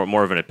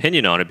more of an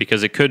opinion on it,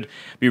 because it could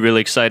be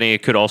really exciting.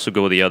 It could also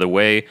go the other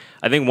way.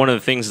 I think one of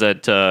the things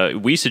that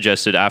we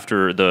suggested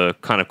after the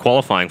kind of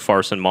qualifying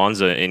farce in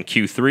Monza in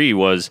Q3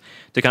 was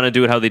to kind of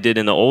do it how they did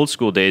in the old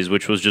school days,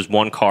 which was just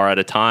one car at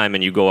a time,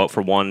 and you go out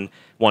for one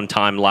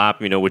time lap,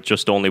 with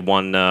just only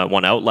one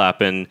out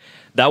lap, and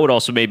that would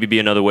also maybe be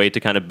another way to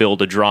kind of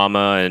build a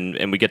drama,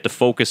 and we get to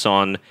focus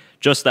on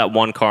just that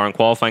one car in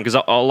qualifying. Because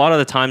a lot of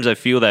the times I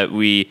feel that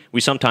we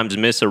sometimes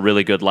miss a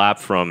really good lap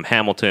from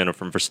Hamilton or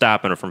from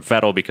Verstappen or from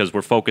Vettel because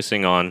we're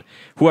focusing on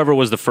whoever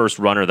was the first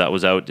runner that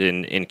was out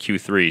in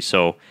Q3.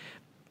 So,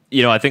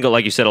 I think,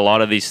 like you said, a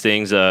lot of these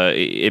things,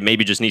 it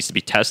maybe just needs to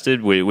be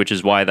tested, which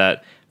is why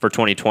that for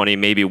 2020,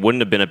 maybe it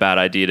wouldn't have been a bad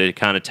idea to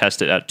kind of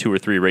test it at 2 or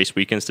 3 race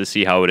weekends to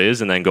see how it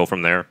is and then go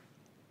from there.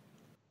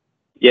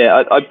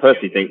 Yeah, I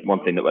personally think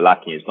one thing that we're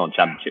lacking is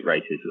non-championship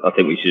races. I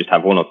think we should just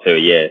have 1 or 2 a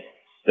year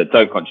that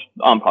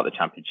aren't part of the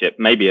championship.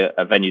 Maybe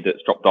a venue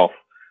that's dropped off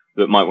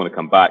that might want to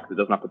come back that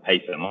doesn't have to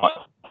pay so much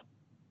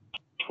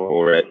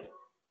for it.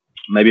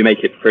 Maybe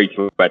make it free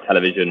to air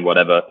television,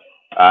 whatever,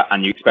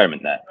 and you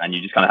experiment there. And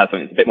you just kind of have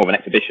something that's a bit more of an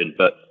exhibition.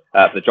 But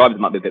the drivers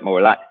might be a bit more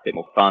relaxed, a bit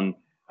more fun.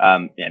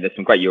 There's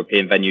some great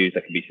European venues.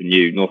 There could be some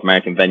new North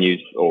American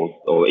venues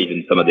or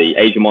even some of the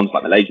Asian ones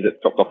like Malaysia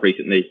that's dropped off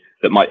recently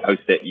that might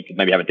host it. You could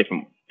maybe have a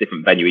different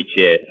venue each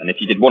year. And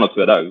if you did 1 or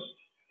 2 of those,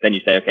 then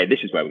you say, okay, this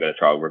is where we're going to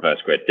trial reverse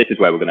grid. This is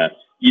where we're going to,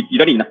 you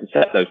don't even have to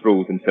set those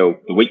rules until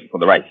the week before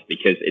the race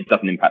because it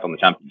doesn't impact on the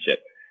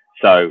championship.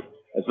 So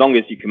as long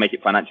as you can make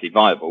it financially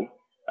viable,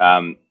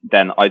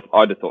 then I'd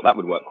have thought that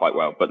would work quite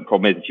well. But the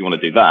problem is if you want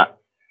to do that,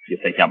 you're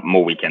taking up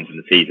more weekends in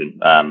the season.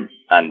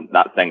 And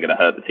that's then going to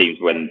hurt the teams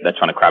when they're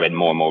trying to crowd in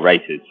more and more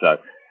races. So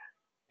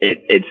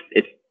it's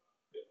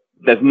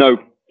there's no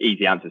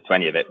easy answers to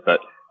any of it,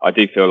 but I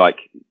do feel like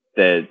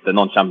the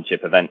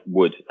non-championship event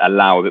would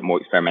allow a bit more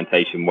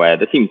experimentation where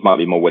the teams might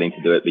be more willing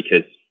to do it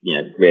because,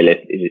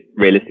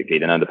 realistically,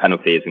 they know the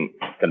penalty isn't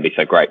going to be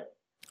so great.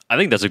 I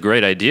think that's a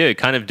great idea.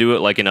 Kind of do it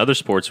like in other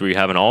sports where you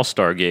have an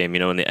all-star game,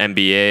 in the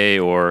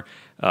NBA or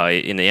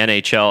in the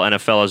NHL,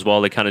 NFL as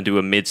well. They kind of do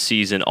a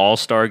mid-season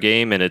all-star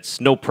game, and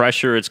it's no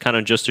pressure. It's kind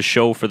of just a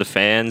show for the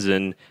fans,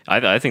 and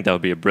I think that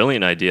would be a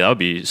brilliant idea. That would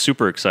be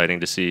super exciting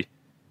to see.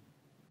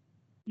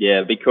 Yeah,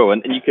 it'd be cool.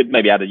 And you could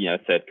maybe add a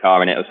third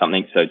car in it or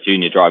something so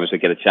junior drivers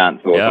would get a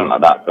chance or something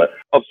like that. But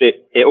obviously,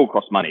 it all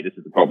costs money. This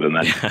is the problem.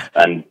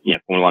 And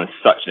Formula One is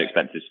such an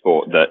expensive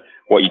sport that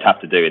what you'd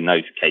have to do in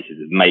those cases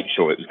is make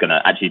sure it was going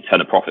to actually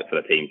turn a profit for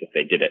the teams if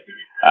they did it.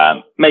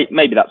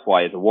 Maybe that's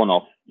why as a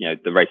one-off,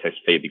 the race host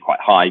fee would be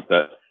quite high,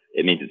 but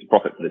it means it's a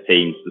profit for the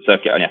teams. The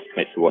circuit only has to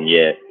commit to 1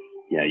 year.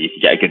 You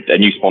could get a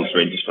new sponsor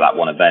in just for that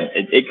one event.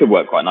 It could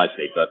work quite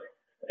nicely, but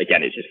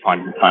again, it's just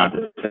finding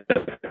time.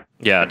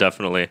 Yeah,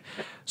 definitely.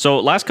 So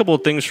last couple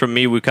of things from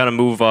me, we kind of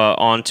move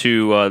on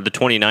to the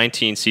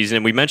 2019 season.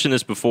 And we mentioned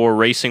this before,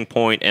 Racing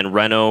Point and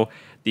Renault,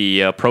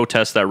 the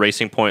protest that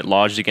Racing Point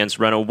lodged against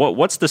Renault.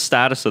 What's the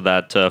status of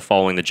that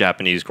following the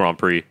Japanese Grand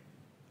Prix?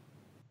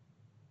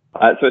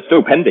 So it's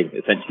still pending,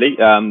 essentially.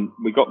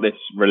 We got this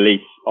release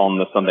on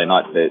the Sunday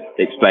night that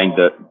explained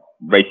that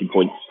Racing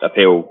Point's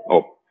appeal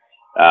or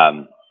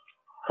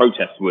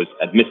protest was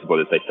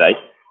admissible, as they say.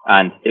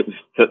 And it was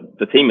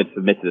the team had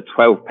submitted a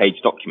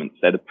 12-page document. So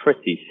they had a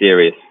pretty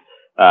serious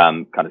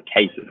kind of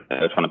case that they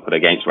were trying to put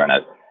against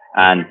Renault.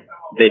 And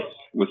this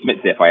was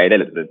submitted to the FIA. They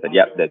looked at it and said,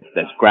 yep,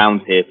 there's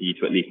grounds here for you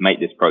to at least make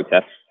this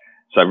protest.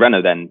 So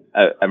Renault then,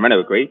 and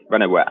Renault agreed.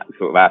 Renault were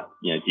sort of asked,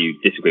 do you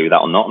disagree with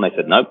that or not? And they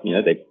said, no,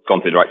 they've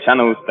gone through the right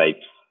channels. They're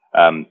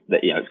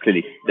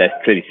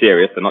clearly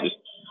serious. They're not just,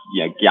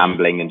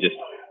 gambling and just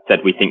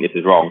said, we think this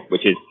is wrong,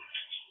 which is,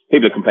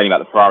 people are complaining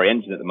about the Ferrari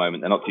engine at the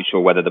moment. They're not too sure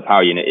whether the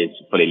power unit is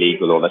fully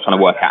legal or they're trying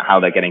to work out how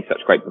they're getting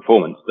such great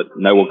performance, but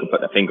no one can put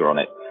their finger on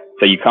it.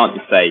 So you can't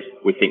just say,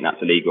 we think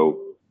that's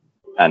illegal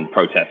and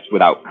protest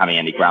without having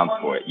any grounds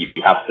for it. You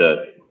have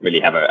to really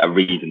have a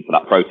reason for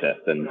that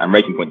protest, and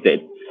Racing Point did.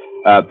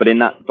 But in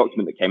that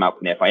document that came out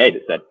from the FIA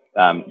that said,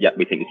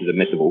 we think this is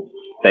admissible,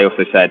 they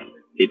also said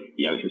it's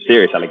a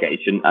serious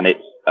allegation and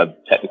it's a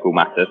technical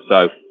matter.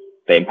 So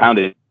they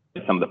impounded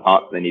some of the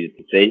parts they needed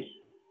to see,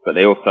 but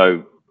they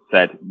also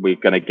said we're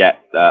going to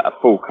get a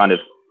full kind of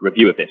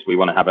review of this. We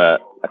want to have a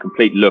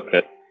complete look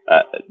at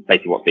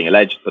basically what's being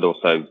alleged, but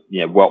also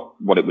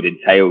what it would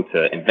entail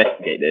to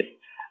investigate this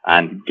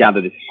and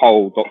gather this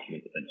whole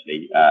document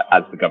essentially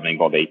as the governing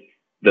body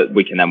that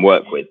we can then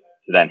work with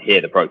to then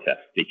hear the protest.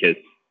 Because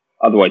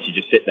otherwise you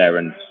just sit there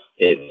and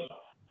it's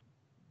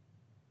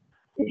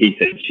he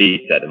said,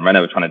 she said, and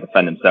Renault are trying to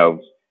defend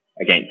themselves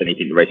against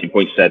anything the Racing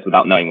Point says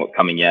without knowing what's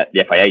coming yet.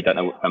 The FIA don't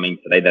know what's coming,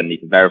 so they then need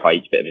to verify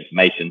each bit of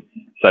information.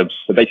 So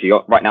basically,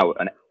 right now,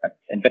 an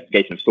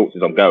investigation of sorts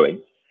is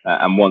ongoing,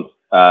 and once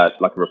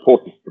like a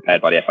report is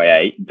prepared by the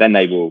FIA, then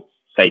they will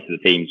say to the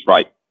teams,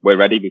 right, we're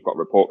ready, we've got a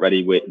report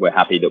ready, we're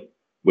happy that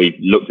we've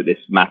looked at this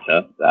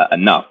matter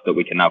enough that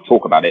we can now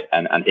talk about it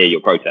and hear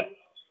your protest.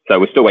 So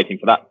we're still waiting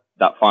for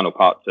that final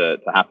part to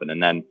happen,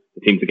 and then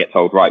the teams will get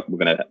told, right, we're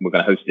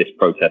gonna host this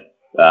protest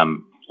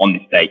on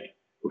this date.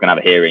 We're going to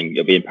have a hearing.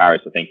 It'll be in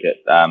Paris, I think, that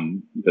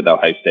they'll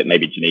host it,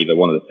 maybe Geneva,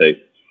 one of the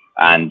two.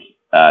 And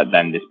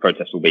then this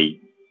protest will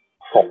be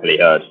properly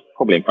heard,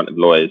 probably in front of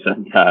lawyers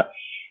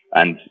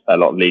and a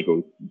lot of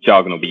legal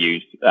jargon will be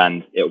used.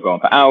 And it'll go on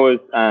for hours.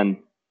 And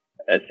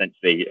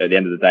essentially, at the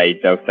end of the day,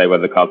 they'll say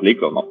whether the car's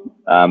legal or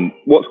not.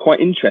 What's quite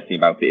interesting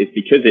about it is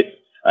because it's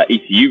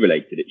ECU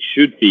related, it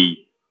should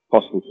be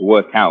possible to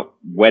work out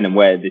when and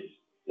where this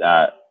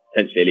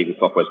potentially illegal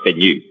software has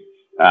been used.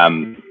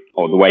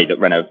 or the way that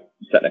Renault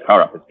set their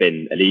car up has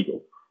been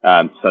illegal.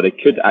 So they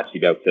could actually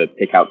be able to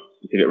pick out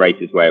specific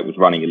races where it was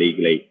running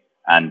illegally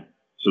and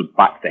sort of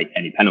backdate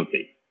any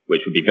penalty,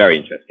 which would be very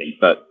interesting.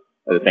 But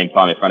at the same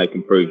time, if Renault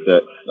can prove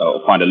that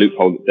or find a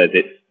loophole that says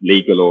it's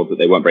legal or that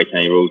they won't break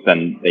any rules,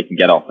 then they can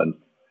get off. And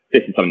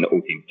this is something that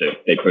all teams do.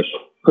 They push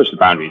the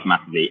boundaries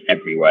massively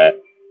everywhere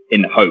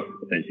in the hope,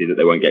 essentially, that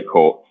they won't get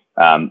caught.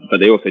 But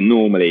they also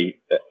normally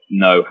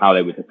know how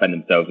they would defend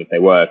themselves if they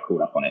were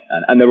called up on it.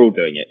 And they're all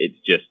doing it. It's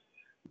just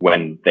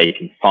when they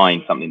can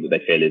find something that they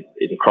feel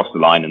is across the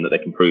line and that they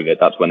can prove it,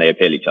 that's when they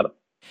appeal each other.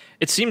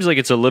 It seems like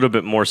it's a little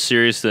bit more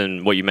serious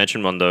than what you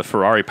mentioned on the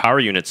Ferrari power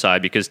unit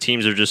side, because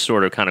teams are just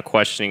sort of kind of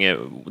questioning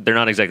it. They're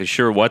not exactly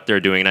sure what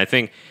they're doing. And I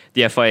think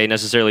the FIA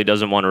necessarily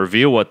doesn't want to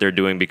reveal what they're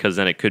doing because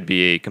then it could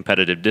be a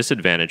competitive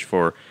disadvantage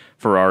for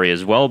Ferrari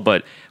as well.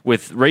 But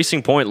with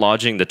Racing Point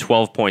lodging the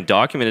 12-point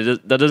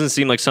document, that doesn't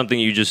seem like something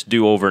you just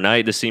do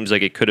overnight. This seems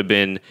like it could have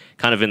been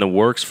kind of in the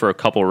works for a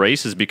couple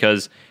races,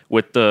 because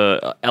with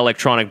the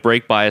electronic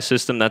brake bias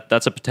system,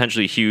 that's a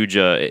potentially huge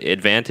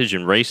advantage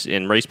in race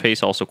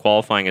pace, also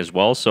qualifying as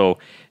well. So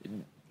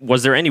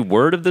was there any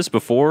word of this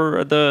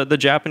before the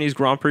Japanese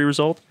Grand Prix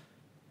result?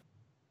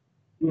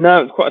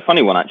 No, it's quite a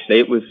funny one, actually.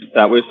 It was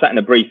we were sat in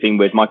a briefing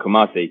with Michael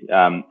Masi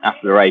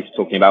after the race,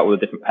 talking about all the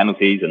different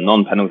penalties and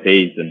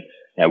non-penalties,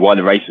 and why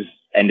the race was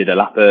ended a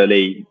lap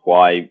early,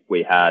 why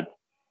we had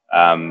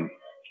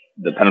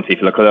the penalty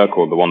for Leclerc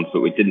or the ones that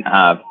we didn't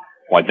have,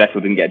 why Vettel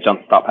didn't get a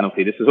jump start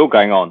penalty. This was all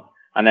going on,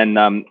 and then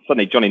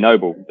suddenly Johnny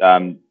Noble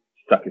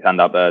stuck his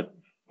hand up,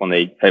 one of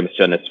the famous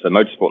journalists for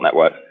Motorsport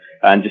Network,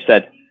 and just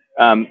said,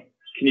 "Can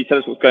you tell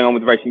us what's going on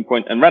with Racing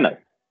Point and Renault?"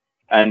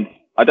 And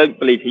I don't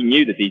believe he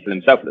knew the detail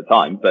himself at the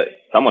time, but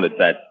someone had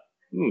said,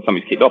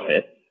 something's kicked off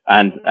here.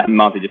 And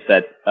Marty just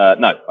said,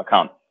 no, I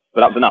can't.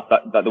 But that was enough.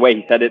 That the way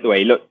he said it, the way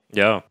he looked,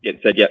 it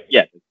said,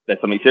 yeah, there's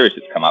something serious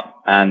that's come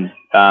up. And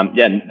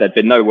there'd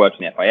been no word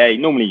from the FIA.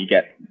 Normally you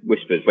get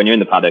whispers when you're in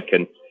the paddock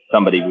and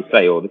somebody will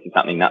say, oh, this is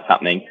happening, that's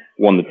happening.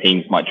 One of the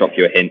teams might drop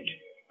you a hint.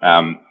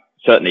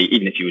 Certainly,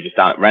 even if you were just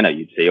down at Renault,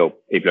 you'd see, oh,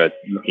 people are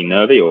looking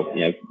nervy, or,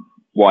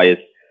 why is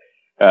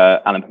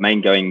Alan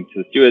Permain going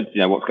to the stewards?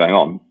 What's going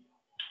on?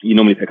 You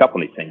normally pick up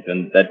on these things,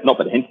 and there's not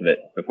been a hint of it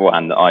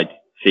beforehand that I'd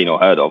seen or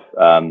heard of.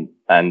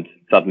 And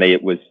suddenly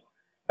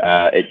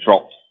it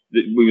dropped.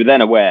 We were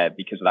then aware,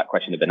 because of that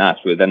question had been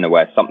asked, we were then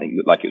aware something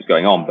looked like it was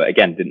going on, but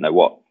again, didn't know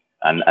what.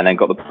 And then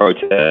got the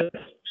protest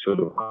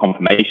sort of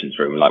confirmation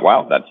through. We're like,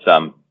 wow, that's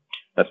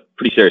a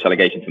pretty serious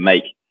allegation to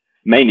make.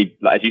 Mainly,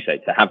 as you say,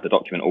 to have the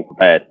document all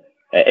prepared.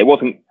 It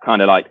wasn't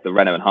kind of like the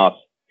Renault and Haas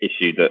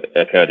issue that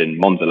occurred in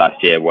Monza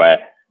last year, where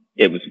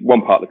it was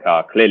one part of the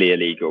car clearly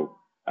illegal,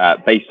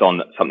 based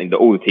on something that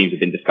all the teams have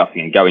been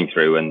discussing and going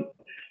through, and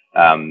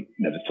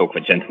there was talk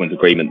of a gentleman's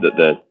agreement that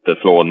the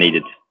floor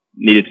needed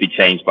to be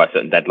changed by a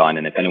certain deadline,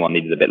 and if anyone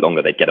needed a bit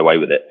longer, they'd get away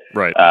with it.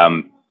 Right.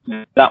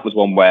 That was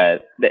one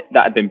where that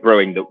had been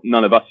brewing that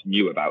none of us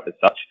knew about as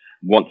such.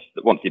 Once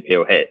the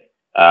appeal hit,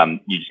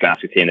 you just go out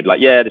to the team and they'd be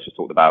like, yeah, this was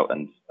talked about,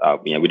 and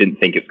we didn't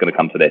think it was going to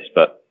come to this,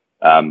 but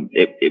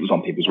it was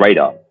on people's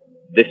radar.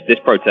 This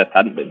protest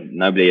hadn't been.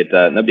 Nobody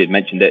had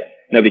mentioned it.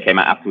 Nobody came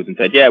out afterwards and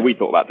said, yeah, we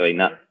thought about doing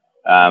that.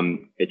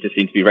 It just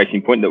seemed to be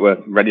Racing Point that were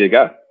ready to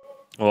go.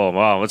 Oh,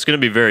 wow. It's going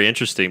to be very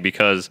interesting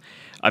because,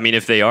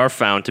 if they are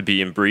found to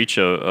be in breach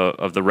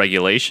of the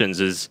regulations,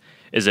 is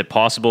it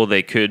possible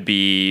they could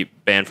be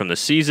banned from the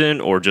season,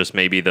 or just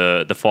maybe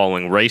the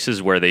following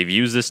races where they've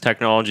used this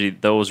technology,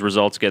 those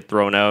results get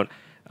thrown out?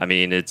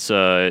 It's,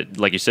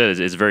 like you said,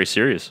 it's very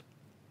serious.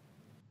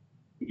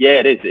 Yeah,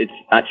 it is. It's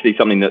actually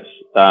something that's,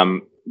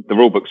 the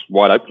rule book's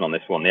wide open on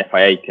this one. The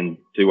FIA can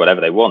do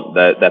whatever they want.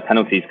 Their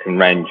penalties can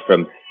range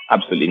from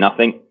absolutely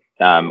nothing,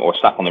 or a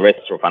slap on the wrist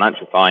or a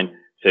financial fine,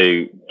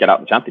 to get out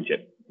of the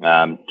championship,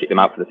 kick them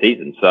out for the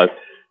season. So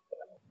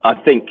I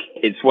think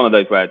it's one of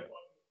those where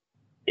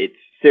it's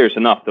serious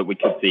enough that we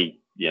could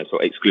see,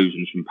 sort of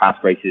exclusions from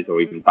past races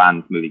or even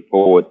bans moving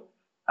forward.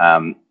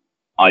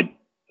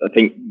 I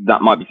think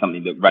that might be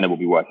something that Renault will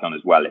be working on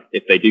as well.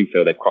 If they do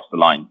feel they've crossed the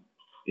line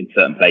in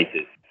certain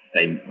places,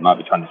 they might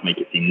be trying to make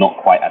it seem not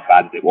quite as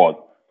bad as it was,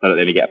 so that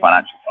they may get a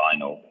financial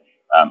fine or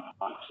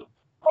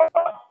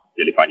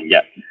really finding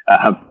yet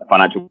have a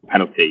financial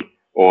penalty,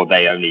 or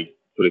they only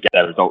sort of get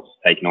their results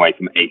taken away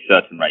from a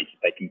certain race.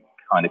 They can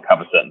kind of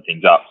cover certain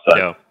things up.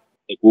 So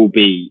it will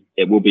be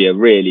a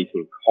really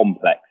sort of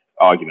complex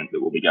argument that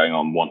will be going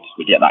on once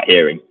we get that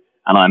hearing.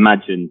 And I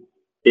imagine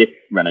if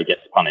Renault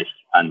gets punished,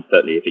 and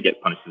certainly if it gets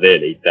punished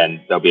severely,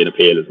 then there'll be an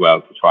appeal as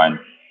well to try and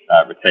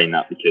retain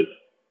that, because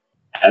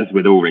as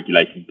with all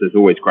regulations, there's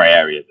always grey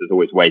areas. There's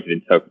always ways of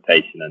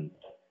interpretation and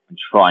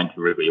trying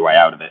to wriggle your way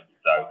out of it.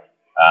 So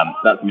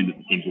that's something that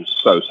the teams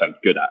are so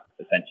good at,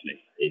 essentially,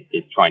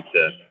 is trying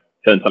to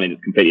turn something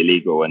that's completely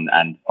illegal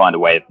and find a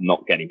way of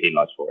not getting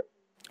penalised for it.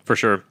 For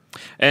sure.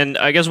 And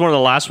I guess one of the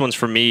last ones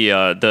for me,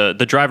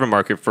 the driver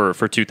market for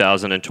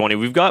 2020.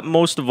 We've got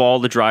most of all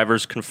the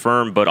drivers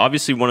confirmed, but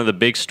obviously one of the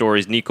big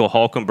stories, Nico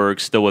Hülkenberg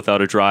still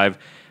without a drive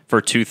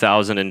for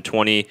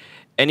 2020.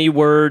 any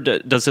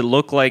word? Does it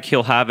look like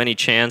he'll have any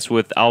chance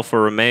with Alfa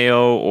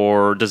Romeo,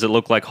 or does it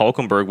look like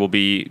Hulkenberg will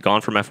be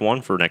gone from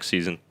F1 for next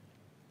season?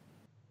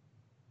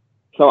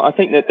 So I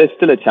think that there's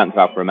still a chance of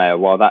Alfa Romeo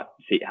while that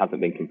seat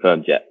hasn't been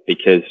confirmed yet,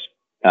 because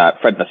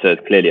Fred Vasseur is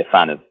clearly a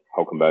fan of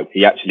Hulkenberg.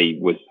 He actually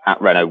was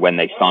at Renault when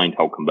they signed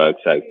Hulkenberg,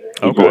 so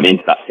he brought him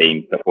into that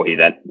team before he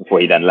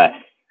then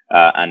left,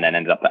 and then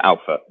ended up at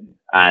Alfa.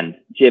 And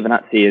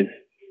Giovinazzi is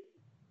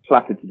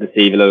flattered to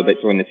deceive a little bit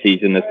during the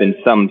season. There's been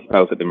some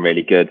spells that have been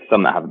really good,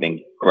 some that haven't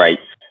been great.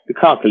 The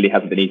car clearly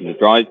hasn't been easy to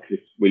drive,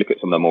 because we look at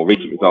some of the more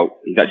recent results.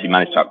 He's actually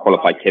managed to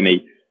out-qualify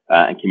Kimi,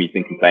 and Kimi's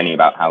been complaining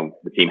about how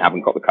the team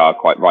haven't got the car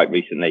quite right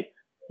recently.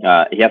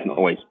 He hasn't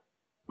always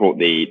brought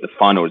the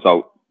final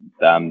result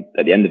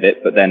at the end of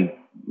it, but then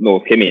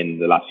nor Kimi in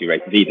the last few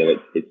races either.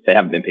 They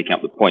haven't been picking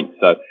up the points.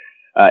 So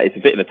it's a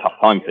bit of a tough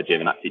time for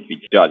Giovinazzi to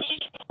be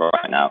judged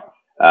right now.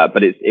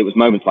 But it was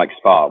moments like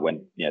Spa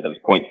when there was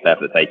points there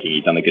for the taking.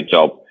 He'd done a good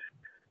job,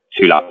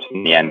 2 laps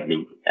in the end,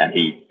 and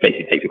he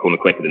basically takes a corner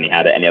quicker than he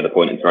had at any other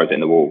point and throws it in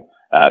the wall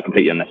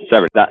completely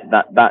unnecessarily.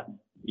 That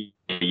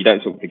you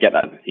don't sort of forget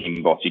that as a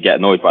team boss. You get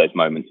annoyed by those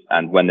moments,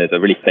 and when there's a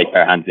really safe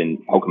pair of hands in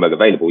Hulkenberg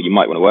available, you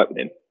might want to work with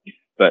him.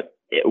 But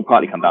it will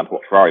partly come down to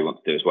what Ferrari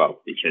wants to do as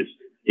well, because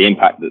the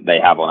impact that they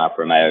have on Alfa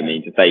Romeo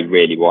means if they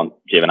really want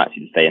Giovinazzi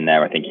to stay in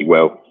there, I think he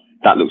will.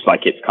 That looks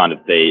like it's kind of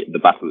the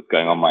battle that's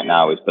going on right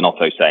now, is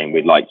Binotto saying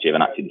we'd like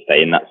Giovinazzi to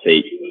stay in that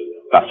seat.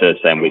 Vasseur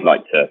saying we'd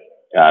like to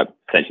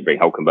potentially bring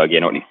Hulkenberg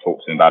in, or at least talk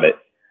to him about it.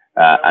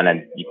 And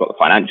then you've got the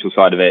financial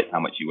side of it, how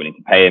much you're willing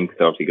to pay him, because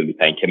they're obviously going to be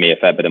paying Kimi a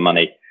fair bit of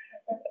money.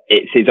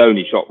 It's his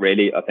only shot,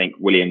 really. I think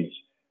Williams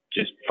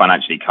just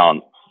financially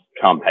can't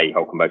pay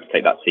Hulkenberg to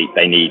take that seat.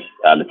 They need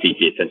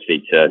Latifi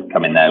essentially to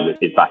come in there with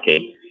his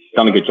backing.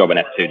 Done a good job in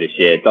F2 this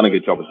year, done a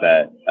good job as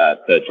their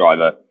third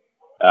driver,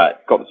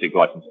 got the super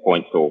license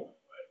points, or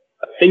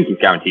I think he's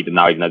guaranteed them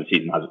now, even though the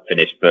season hasn't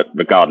finished. But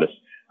regardless,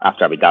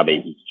 after Abu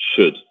Dhabi, he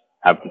should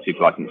have the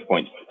super license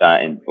points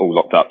all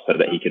locked up so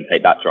that he can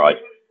take that drive.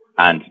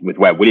 And with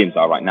where Williams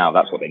are right now,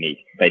 that's what they need.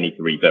 They need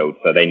to rebuild,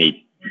 so they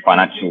need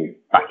financial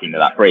backing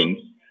that brings.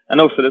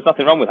 And also, there's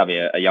nothing wrong with having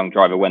a young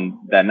driver when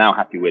they're now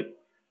happy with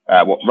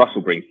what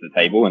Russell brings to the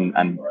table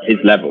and his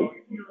level.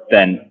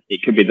 Then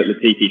it could be that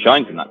Latifi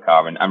shines in that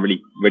car and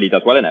really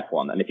does well in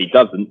F1. And if he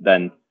doesn't,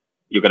 then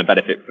you're going to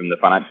benefit from the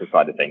financial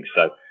side of things.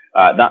 So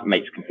that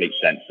makes complete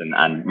sense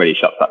and really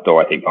shuts that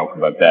door, I think, for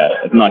Hulkenberg there.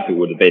 As nice as it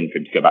would have been for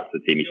him to go back to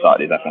the team he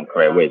started his F1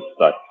 career with.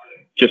 So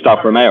just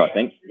Alfa Romeo, I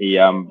think. He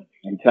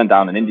turned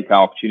down an IndyCar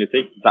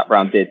opportunity. Zak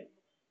Brown did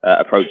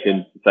approach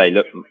him to say,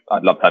 look,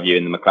 I'd love to have you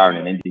in the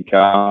McLaren and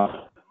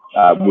IndyCar.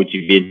 Would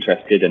you be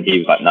interested? And he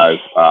was like, no,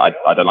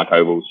 I don't like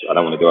ovals. I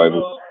don't want to do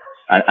ovals.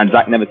 And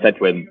Zach never said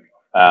to him,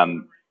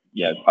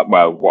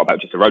 well, what about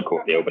just a road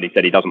course deal? But he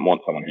said he doesn't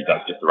want someone who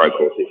does just the road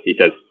courses. He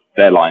says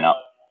their lineup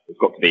has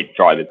got to be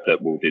drivers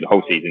that will do the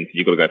whole season, because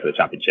you've got to go for the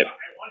championship.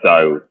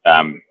 So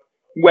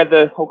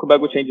whether Hulkenberg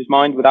will change his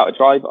mind without a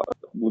drive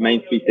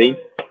remains to be seen,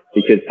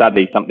 because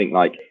sadly something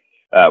like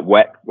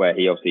WEC, where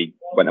he obviously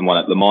went and won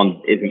at Le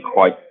Mans, isn't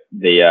quite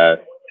the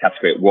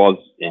category it was,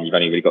 and you've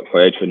only really got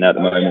Toyota in there at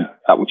the moment.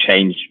 That will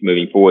change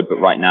moving forward, but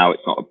right now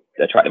it's not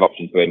an attractive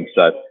option for him.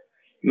 So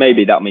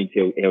maybe that means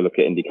he'll look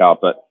at IndyCar,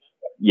 but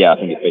yeah, I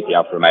think it's basically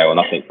Alfa Romeo or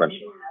nothing for him.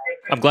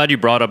 I'm glad you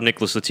brought up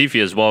Nicholas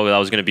Latifi as well. That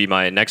was going to be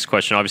my next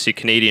question. Obviously,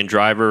 Canadian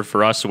driver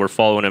for us, so we're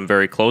following him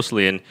very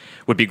closely, and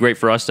would be great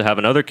for us to have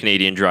another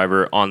Canadian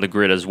driver on the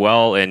grid as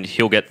well. And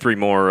he'll get 3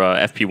 more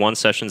FP1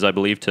 sessions, I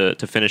believe, to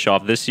finish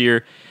off this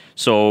year.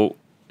 So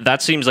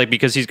that seems like,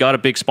 because he's got a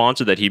big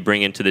sponsor that he'd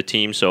bring into the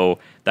team, so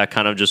that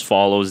kind of just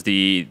follows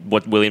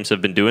what Williams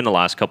have been doing the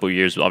last couple of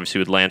years, obviously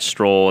with Lance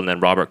Stroll and then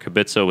Robert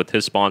Kubica with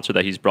his sponsor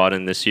that he's brought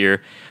in this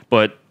year.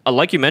 But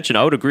like you mentioned,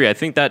 I would agree. I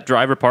think that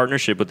driver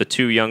partnership with the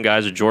 2 young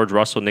guys, George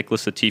Russell,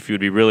 Nicholas Latifi,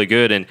 would be really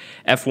good. And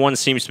F1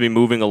 seems to be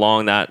moving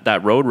along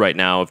that road right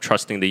now of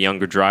trusting the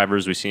younger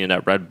drivers. We've seen it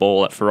at Red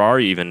Bull, at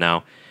Ferrari even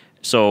now.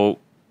 So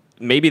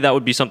maybe that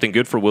would be something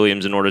good for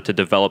Williams in order to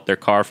develop their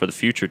car for the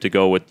future, to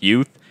go with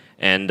youth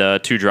and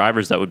 2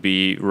 drivers that would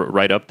be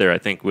right up there, I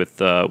think, with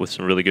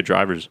some really good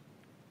drivers.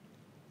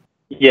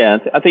 Yeah,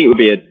 I think it would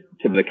be a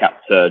tip of the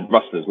cap to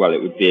Russell as well.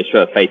 It would be a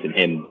show of faith in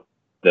him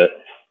that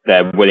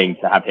they're willing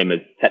to have him as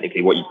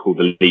technically what you call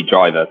the lead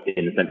driver,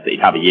 in the sense that he'd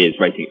have a year's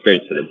racing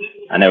experience for them,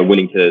 and they were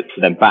willing to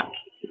then back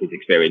his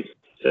experience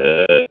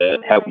to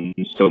help him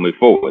still move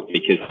forward,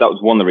 because that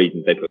was one of the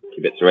reasons they put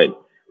Kubica in,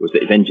 was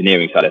that his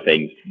engineering side of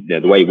things, the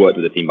way he worked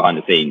with the team behind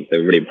the scenes, they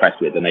were really impressed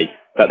with, and they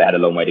felt they had a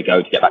long way to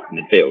go to get back to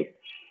midfield.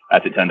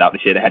 As it turned out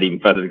this year, they had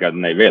even further to go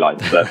than they realised.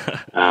 But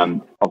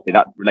obviously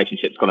that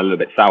relationship's gone a little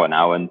bit sour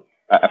now, and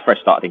a fresh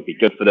start, I think, would be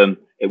good for them.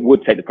 It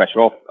would take the pressure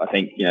off. I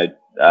think,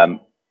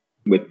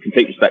 with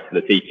complete respect to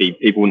Latifi,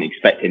 people wouldn't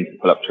expect him to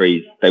pull up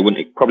trees. They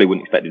probably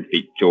wouldn't expect him to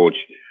beat George.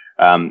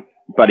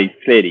 But he's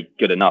clearly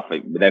good enough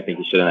with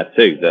everything he should have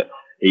too, that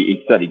he's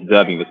certainly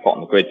deserving of a spot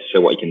on the grid to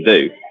show what he can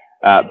do.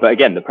 But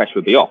again, the pressure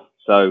would be off.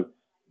 So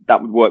that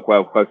would work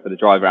well both for the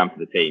driver and for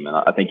the team. And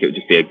I think it would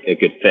just be a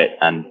good fit.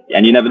 And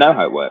you never know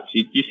how it works.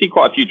 You see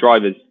quite a few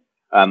drivers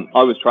I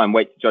always try and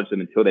wait to judge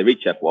them until they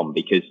reach F1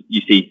 because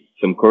you see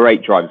some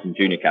great drivers in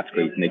junior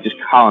categories and they just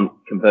can't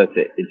convert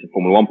it into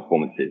Formula One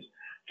performances.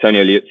 Tony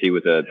Oliucci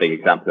was a big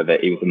example of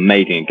it. He was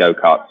amazing in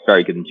go-karts,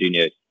 very good in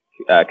junior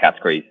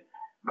categories,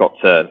 got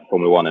to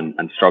Formula One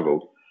and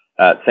struggled.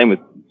 Same with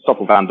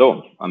Stoffel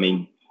Vandoorne. I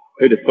mean,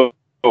 who'd have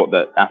thought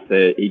that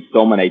after he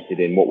dominated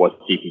in what was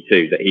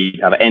GP2 that he'd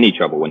have any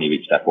trouble when he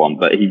reached F1,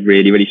 but he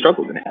really, really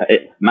struggled and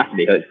it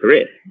massively hurt his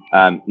career.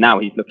 Now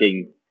he's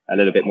looking a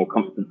little bit more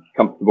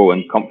comfortable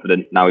and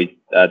confident. Now he's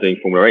doing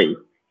Formula E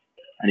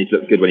and he's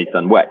looked good when he's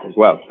done wet as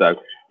well. So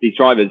these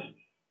drivers,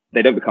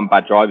 they don't become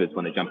bad drivers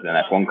when they jump in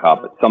an F1 car,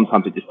 but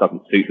sometimes it just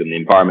doesn't suit them. The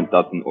environment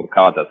doesn't or the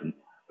car doesn't.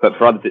 But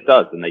for others it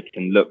does, and they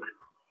can look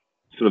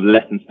sort of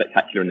less than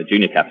spectacular in the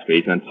junior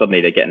categories, and then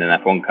suddenly they get in an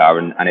F1 car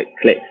and it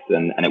clicks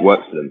and it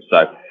works for them.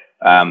 So,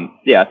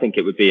 I think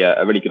it would be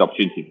a really good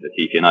opportunity for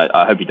Latifi, and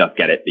I hope he does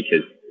get it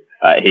because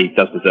he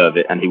does deserve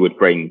it, and he would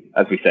bring,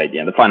 as we said,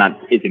 the finance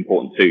is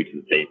important too to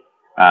the team.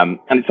 And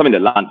it's something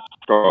that Lance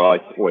Stroll, I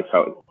always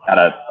felt, had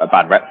a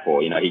bad rep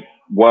for. He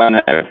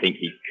won everything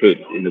he could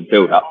in the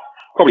build-up.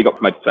 Probably got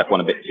promoted to F1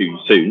 a bit too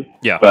soon.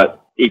 Yeah.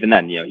 But even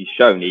then, he's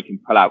shown he can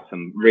pull out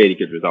some really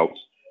good results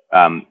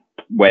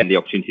when the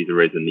opportunities are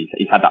arisen.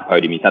 He's had that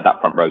podium, he's had that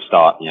front row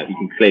start. He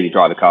can clearly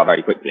drive a car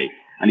very quickly,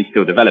 and he's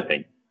still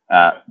developing.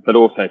 But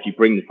also, if you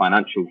bring the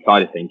financial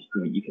side of things,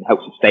 you can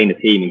help sustain a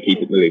team and keep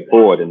it moving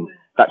forward. And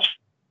that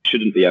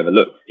shouldn't be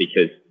overlooked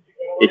because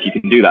if you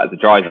can do that as a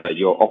driver,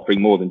 you're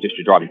offering more than just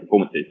your driving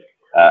performances,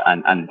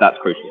 and that's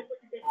crucial.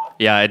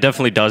 Yeah, it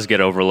definitely does get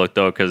overlooked,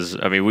 though, because,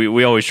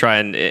 we always try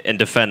and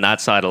defend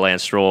that side of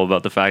Lance Stroll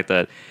about the fact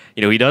that,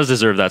 he does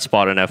deserve that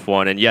spot in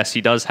F1. And, yes,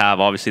 he does have,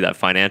 obviously, that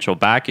financial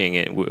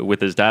backing with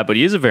his dad, but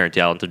he is a very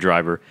talented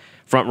driver.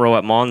 Front row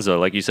at Monza,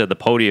 like you said, the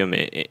podium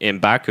in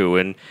Baku.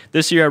 And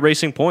this year at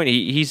Racing Point,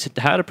 he's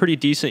had a pretty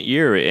decent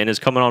year and is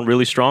coming on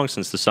really strong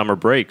since the summer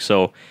break.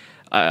 So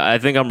I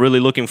think I'm really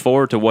looking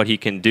forward to what he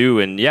can do.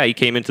 And, yeah, he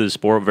came into the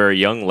sport very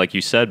young, like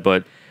you said,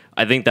 but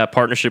I think that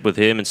partnership with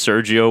him and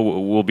Sergio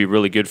will be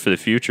really good for the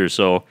future.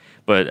 So,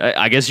 but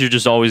I guess you're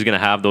just always going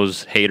to have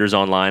those haters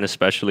online,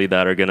 especially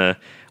that are going to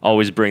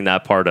always bring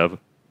that part up.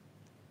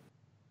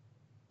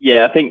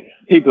 Yeah, I think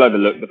people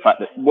overlook the fact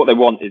that what they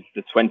want is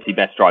the 20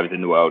 best drivers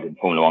in the world in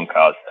Formula One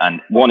cars.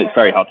 And one, it's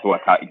very hard to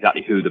work out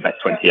exactly who the best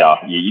 20 are.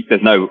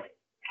 There's no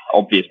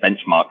obvious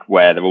benchmark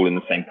where they're all in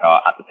the same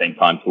car at the same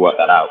time to work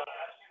that out.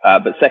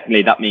 But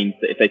secondly, that means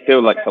that if they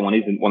feel like someone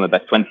isn't one of the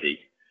best 20,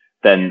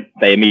 then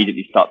they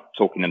immediately start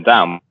talking them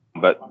down.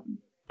 But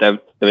they're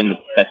in the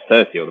best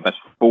 30 or the best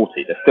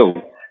 40. They're still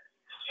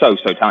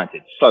so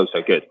talented, so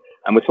good.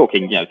 And we're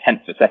talking,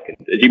 tenths of seconds.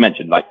 As you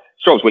mentioned, like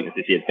Stroll's weakness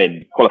this year has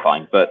been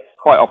qualifying, but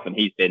quite often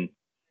he's been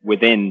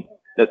within.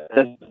 There's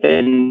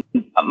been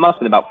must have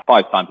been about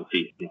 5 times this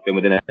season. He's been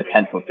within a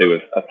tenth or two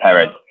of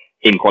Perez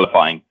in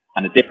qualifying,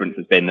 and the difference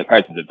has been that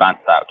Perez has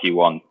advanced out of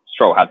Q1.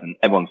 Stroll hasn't.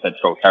 Everyone said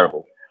Stroll's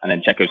terrible, and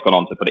then Checo's gone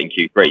on to put it in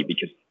Q3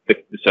 because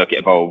the circuit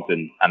evolved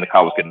and the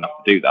car was good enough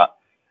to do that.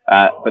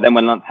 But then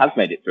when Lance has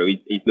made it through,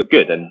 he's looked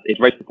good, and his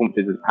race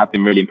performances have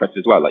been really impressive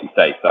as well, like you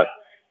say. So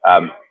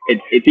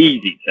it's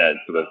easy to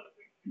sort of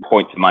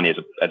point to money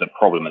as a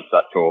problem as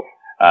such, or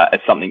as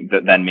something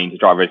that then means a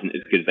driver isn't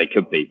as good as they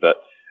could be. But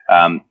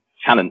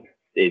talent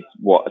is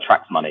what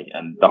attracts money,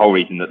 and the whole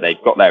reason that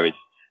they've got there is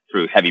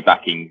through heavy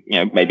backing.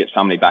 Maybe it's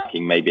family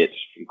backing, maybe it's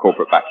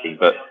corporate backing,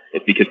 but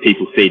it's because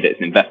people see that it's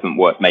an investment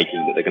worth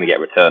making that they're going to get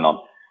a return on.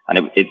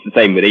 And it's the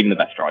same with even the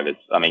best drivers.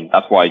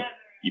 That's why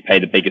you pay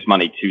the biggest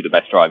money to the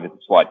best drivers.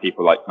 That's why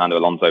people like Fernando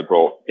Alonso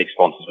brought big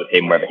sponsors with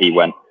him wherever he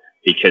went,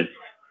 because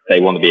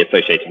they want to be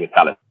associated with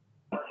talent.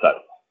 So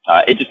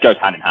it just goes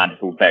hand in hand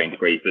to all varying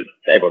degrees, but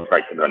everyone's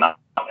very similar in that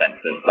sense.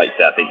 And like you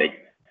said, I think they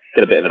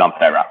get a bit of an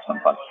unfair rap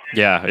sometimes.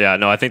 Yeah.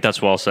 No, I think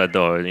that's well said,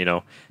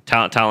 though.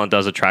 Talent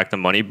does attract the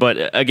money.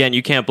 But again,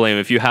 you can't blame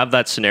if you have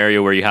that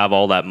scenario where you have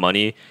all that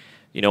money.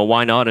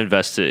 Why not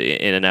invest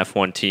in an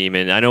F1 team?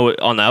 And I know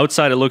on the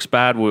outside it looks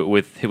bad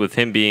with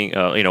him being,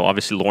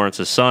 obviously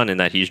Lawrence's son and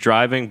that he's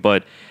driving.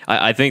 But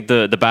I think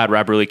the bad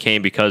rap really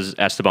came because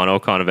Esteban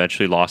Ocon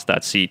eventually lost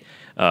that seat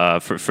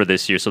for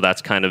this year. So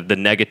that's kind of the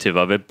negative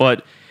of it.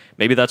 But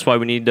maybe that's why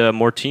we need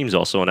more teams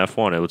also in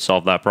F1. It would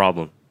solve that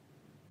problem.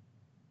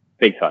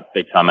 Big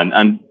time.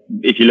 And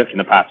if you look in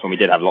the past when we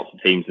did have lots of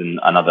teams and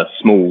other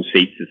small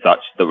seats as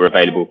such that were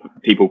available,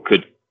 people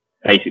could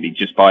basically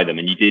just buy them,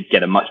 and you did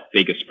get a much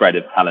bigger spread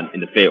of talent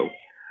in the field.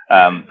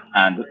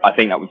 And I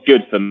think that was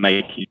good for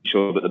making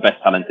sure that the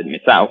best talent didn't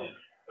miss out.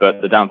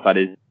 But the downside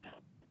is,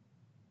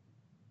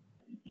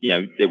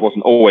 it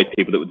wasn't always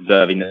people that were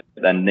deserving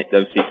then nick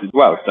those seats as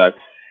well. So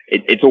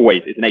it's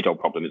an age-old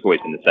problem. It's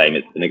always been the same.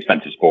 It's an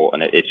expensive sport,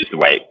 and it's just the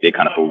way it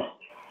kind of falls.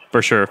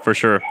 For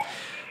sure.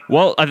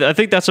 Well, I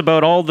think that's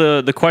about all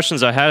the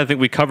questions I had. I think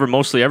we covered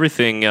mostly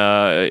everything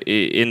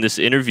in this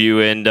interview,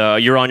 and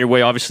you're on your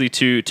way, obviously,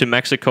 to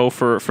Mexico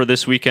for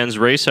this weekend's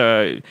race.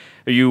 Are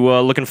you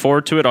looking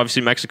forward to it?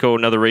 Obviously, Mexico,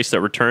 another race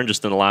that returned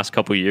just in the last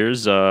couple of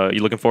years. Are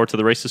you looking forward to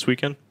the race this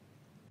weekend?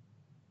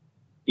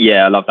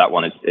 Yeah, I love that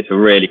one. It's a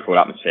really cool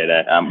atmosphere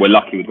there. We're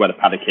lucky with where the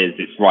paddock is.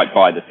 It's right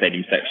by the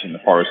stadium section, the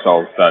Forest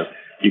Bowl, so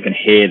you can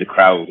hear the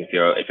crowd if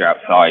you're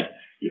outside.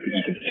 You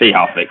can see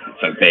how it's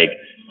so big.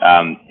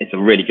 It's a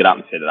really good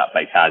atmosphere that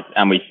place has,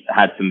 and we've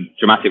had some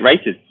dramatic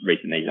races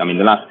recently. I mean,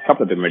 the last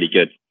couple have been really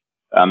good.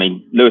 I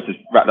mean, Lewis has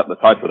wrapped up the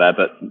title there,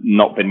 but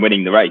not been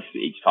winning the race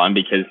each time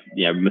because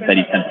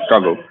Mercedes tend to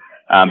struggle.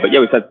 But yeah,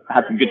 we've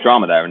had some good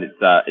drama there, and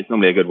it's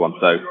normally a good one.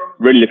 So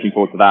really looking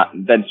forward to that.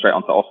 And then straight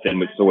on to Austin,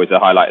 which is always a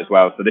highlight as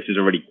well. So this is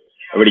a really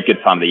good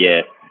time of the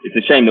year. It's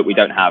a shame that we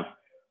don't have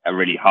a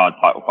really hard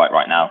title fight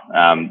right now.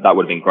 That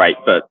would have been great,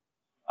 but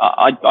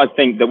I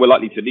think that we're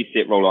likely to at least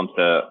see it roll on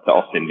to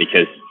Austin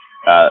because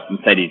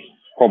Mercedes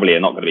probably are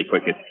not going to be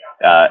quickest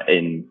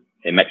in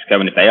Mexico,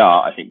 and if they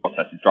are, I think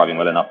Bottas is driving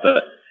well enough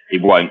that he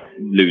won't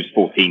lose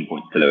 14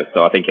 points to Lewis.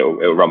 So I think it'll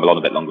rumble on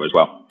a bit longer as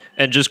well.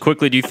 And just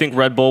quickly, do you think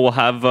Red Bull will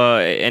have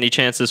any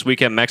chance this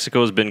weekend?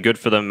 Mexico has been good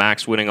for them,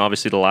 Max winning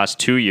obviously the last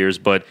 2 years,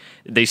 but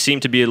they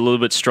seem to be a little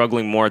bit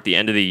struggling more at the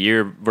end of the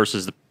year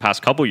versus the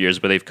past couple years,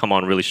 but they've come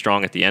on really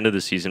strong at the end of the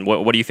season.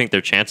 What do you think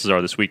their chances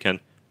are this weekend?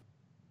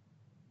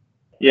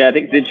 Yeah, I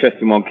think it's an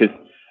interesting one because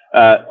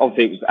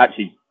obviously it was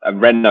actually a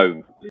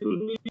Renault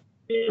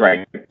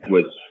strength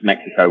was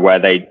Mexico, where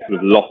they sort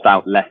of lost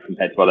out less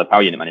compared to other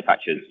power unit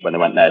manufacturers when they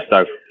went there.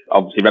 So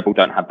obviously Red Bull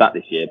don't have that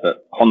this year,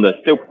 but Honda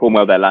still performed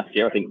well there last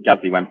year. I think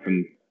Gasly went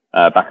from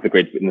back of the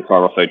grid in the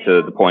Toro Rosso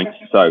to the points,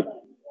 so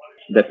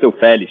they're still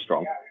fairly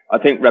strong. I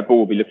think Red Bull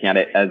will be looking at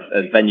it as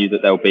a venue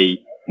that they'll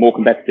be more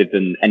competitive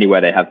than anywhere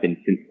they have been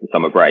since the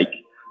summer break,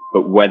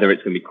 but whether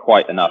it's going to be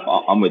quite enough,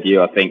 I'm with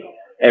you. I think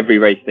every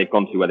race they've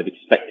gone to where they've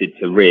expected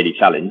to really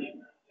challenge,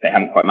 they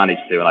haven't quite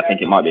managed to, and I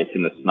think it might be a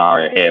similar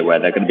scenario here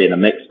where they're going to be in the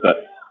mix, but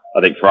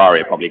I think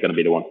Ferrari are probably going to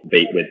be the ones to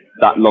beat. With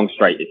that long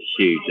straight is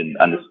huge,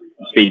 and the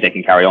speed they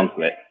can carry on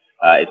to it,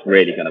 it's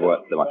really going to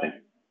work for them, I think.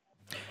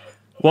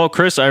 Well,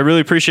 Chris, I really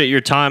appreciate your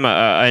time.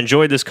 I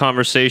enjoyed this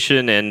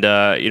conversation, and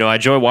I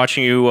enjoy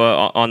watching you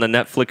on the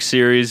Netflix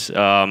series.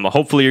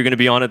 Hopefully you're going to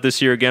be on it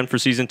this year again for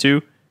season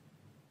 2.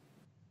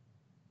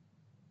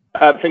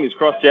 Fingers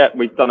crossed, yeah.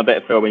 We've done a bit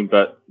of filming,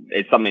 but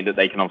it's something that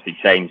they can obviously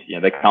change.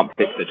 They can't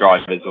pick the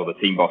drivers or the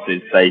team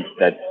bosses.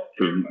 They're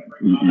sort of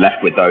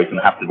left with those and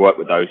have to work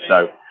with those.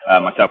 So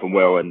myself and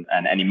Will and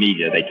any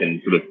media, they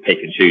can sort of pick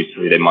and choose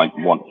who they might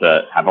want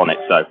to have on it.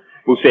 So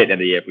we'll see at the end of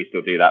the year if we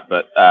still do that.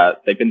 But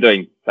they've been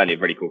doing plenty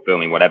of really cool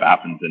filming, whatever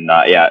happens. And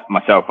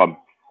myself, I'm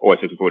always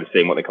looking forward to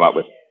seeing what they come up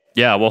with.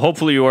 Yeah, well,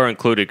 hopefully you are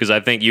included because I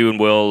think you and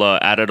Will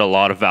added a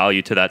lot of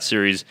value to that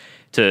series.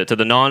 To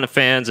the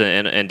non-fans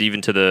and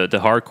even to the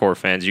hardcore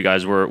fans, you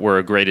guys were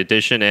a great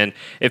addition. And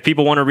if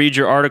people want to read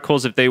your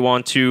articles, if they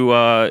want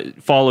to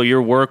follow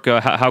your work,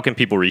 how can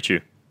people reach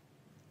you?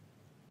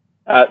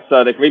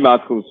 So they can read my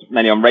articles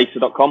mainly on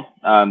racer.com.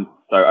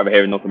 So over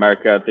here in North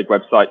America, big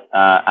website.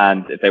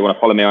 And if they want to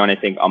follow me on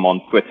anything, I'm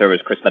on Twitter as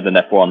Chris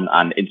Medland F1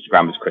 and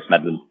Instagram as Chris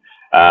Medland.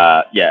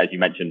 As you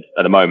mentioned,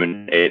 at the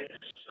moment, it's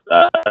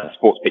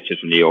sports pictures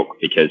from New York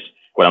because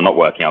when I'm not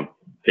working, I'm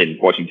been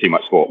watching too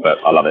much sport, but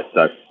I love it.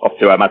 So off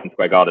to Madison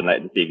Square Garden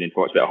later this evening to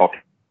watch a bit of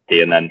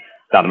hockey and then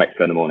down to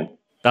Mexico in the morning.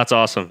 That's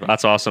awesome.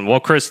 Well,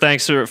 Chris,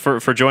 thanks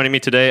for joining me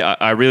today.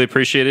 I really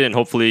appreciate it, and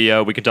hopefully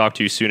we can talk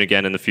to you soon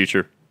again in the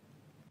future.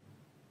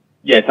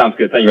 Yeah, sounds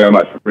good. Thank you very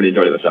much. Really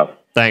enjoyed it myself.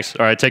 Thanks.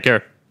 All right, take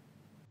care.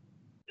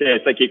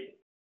 Cheers. Thank you.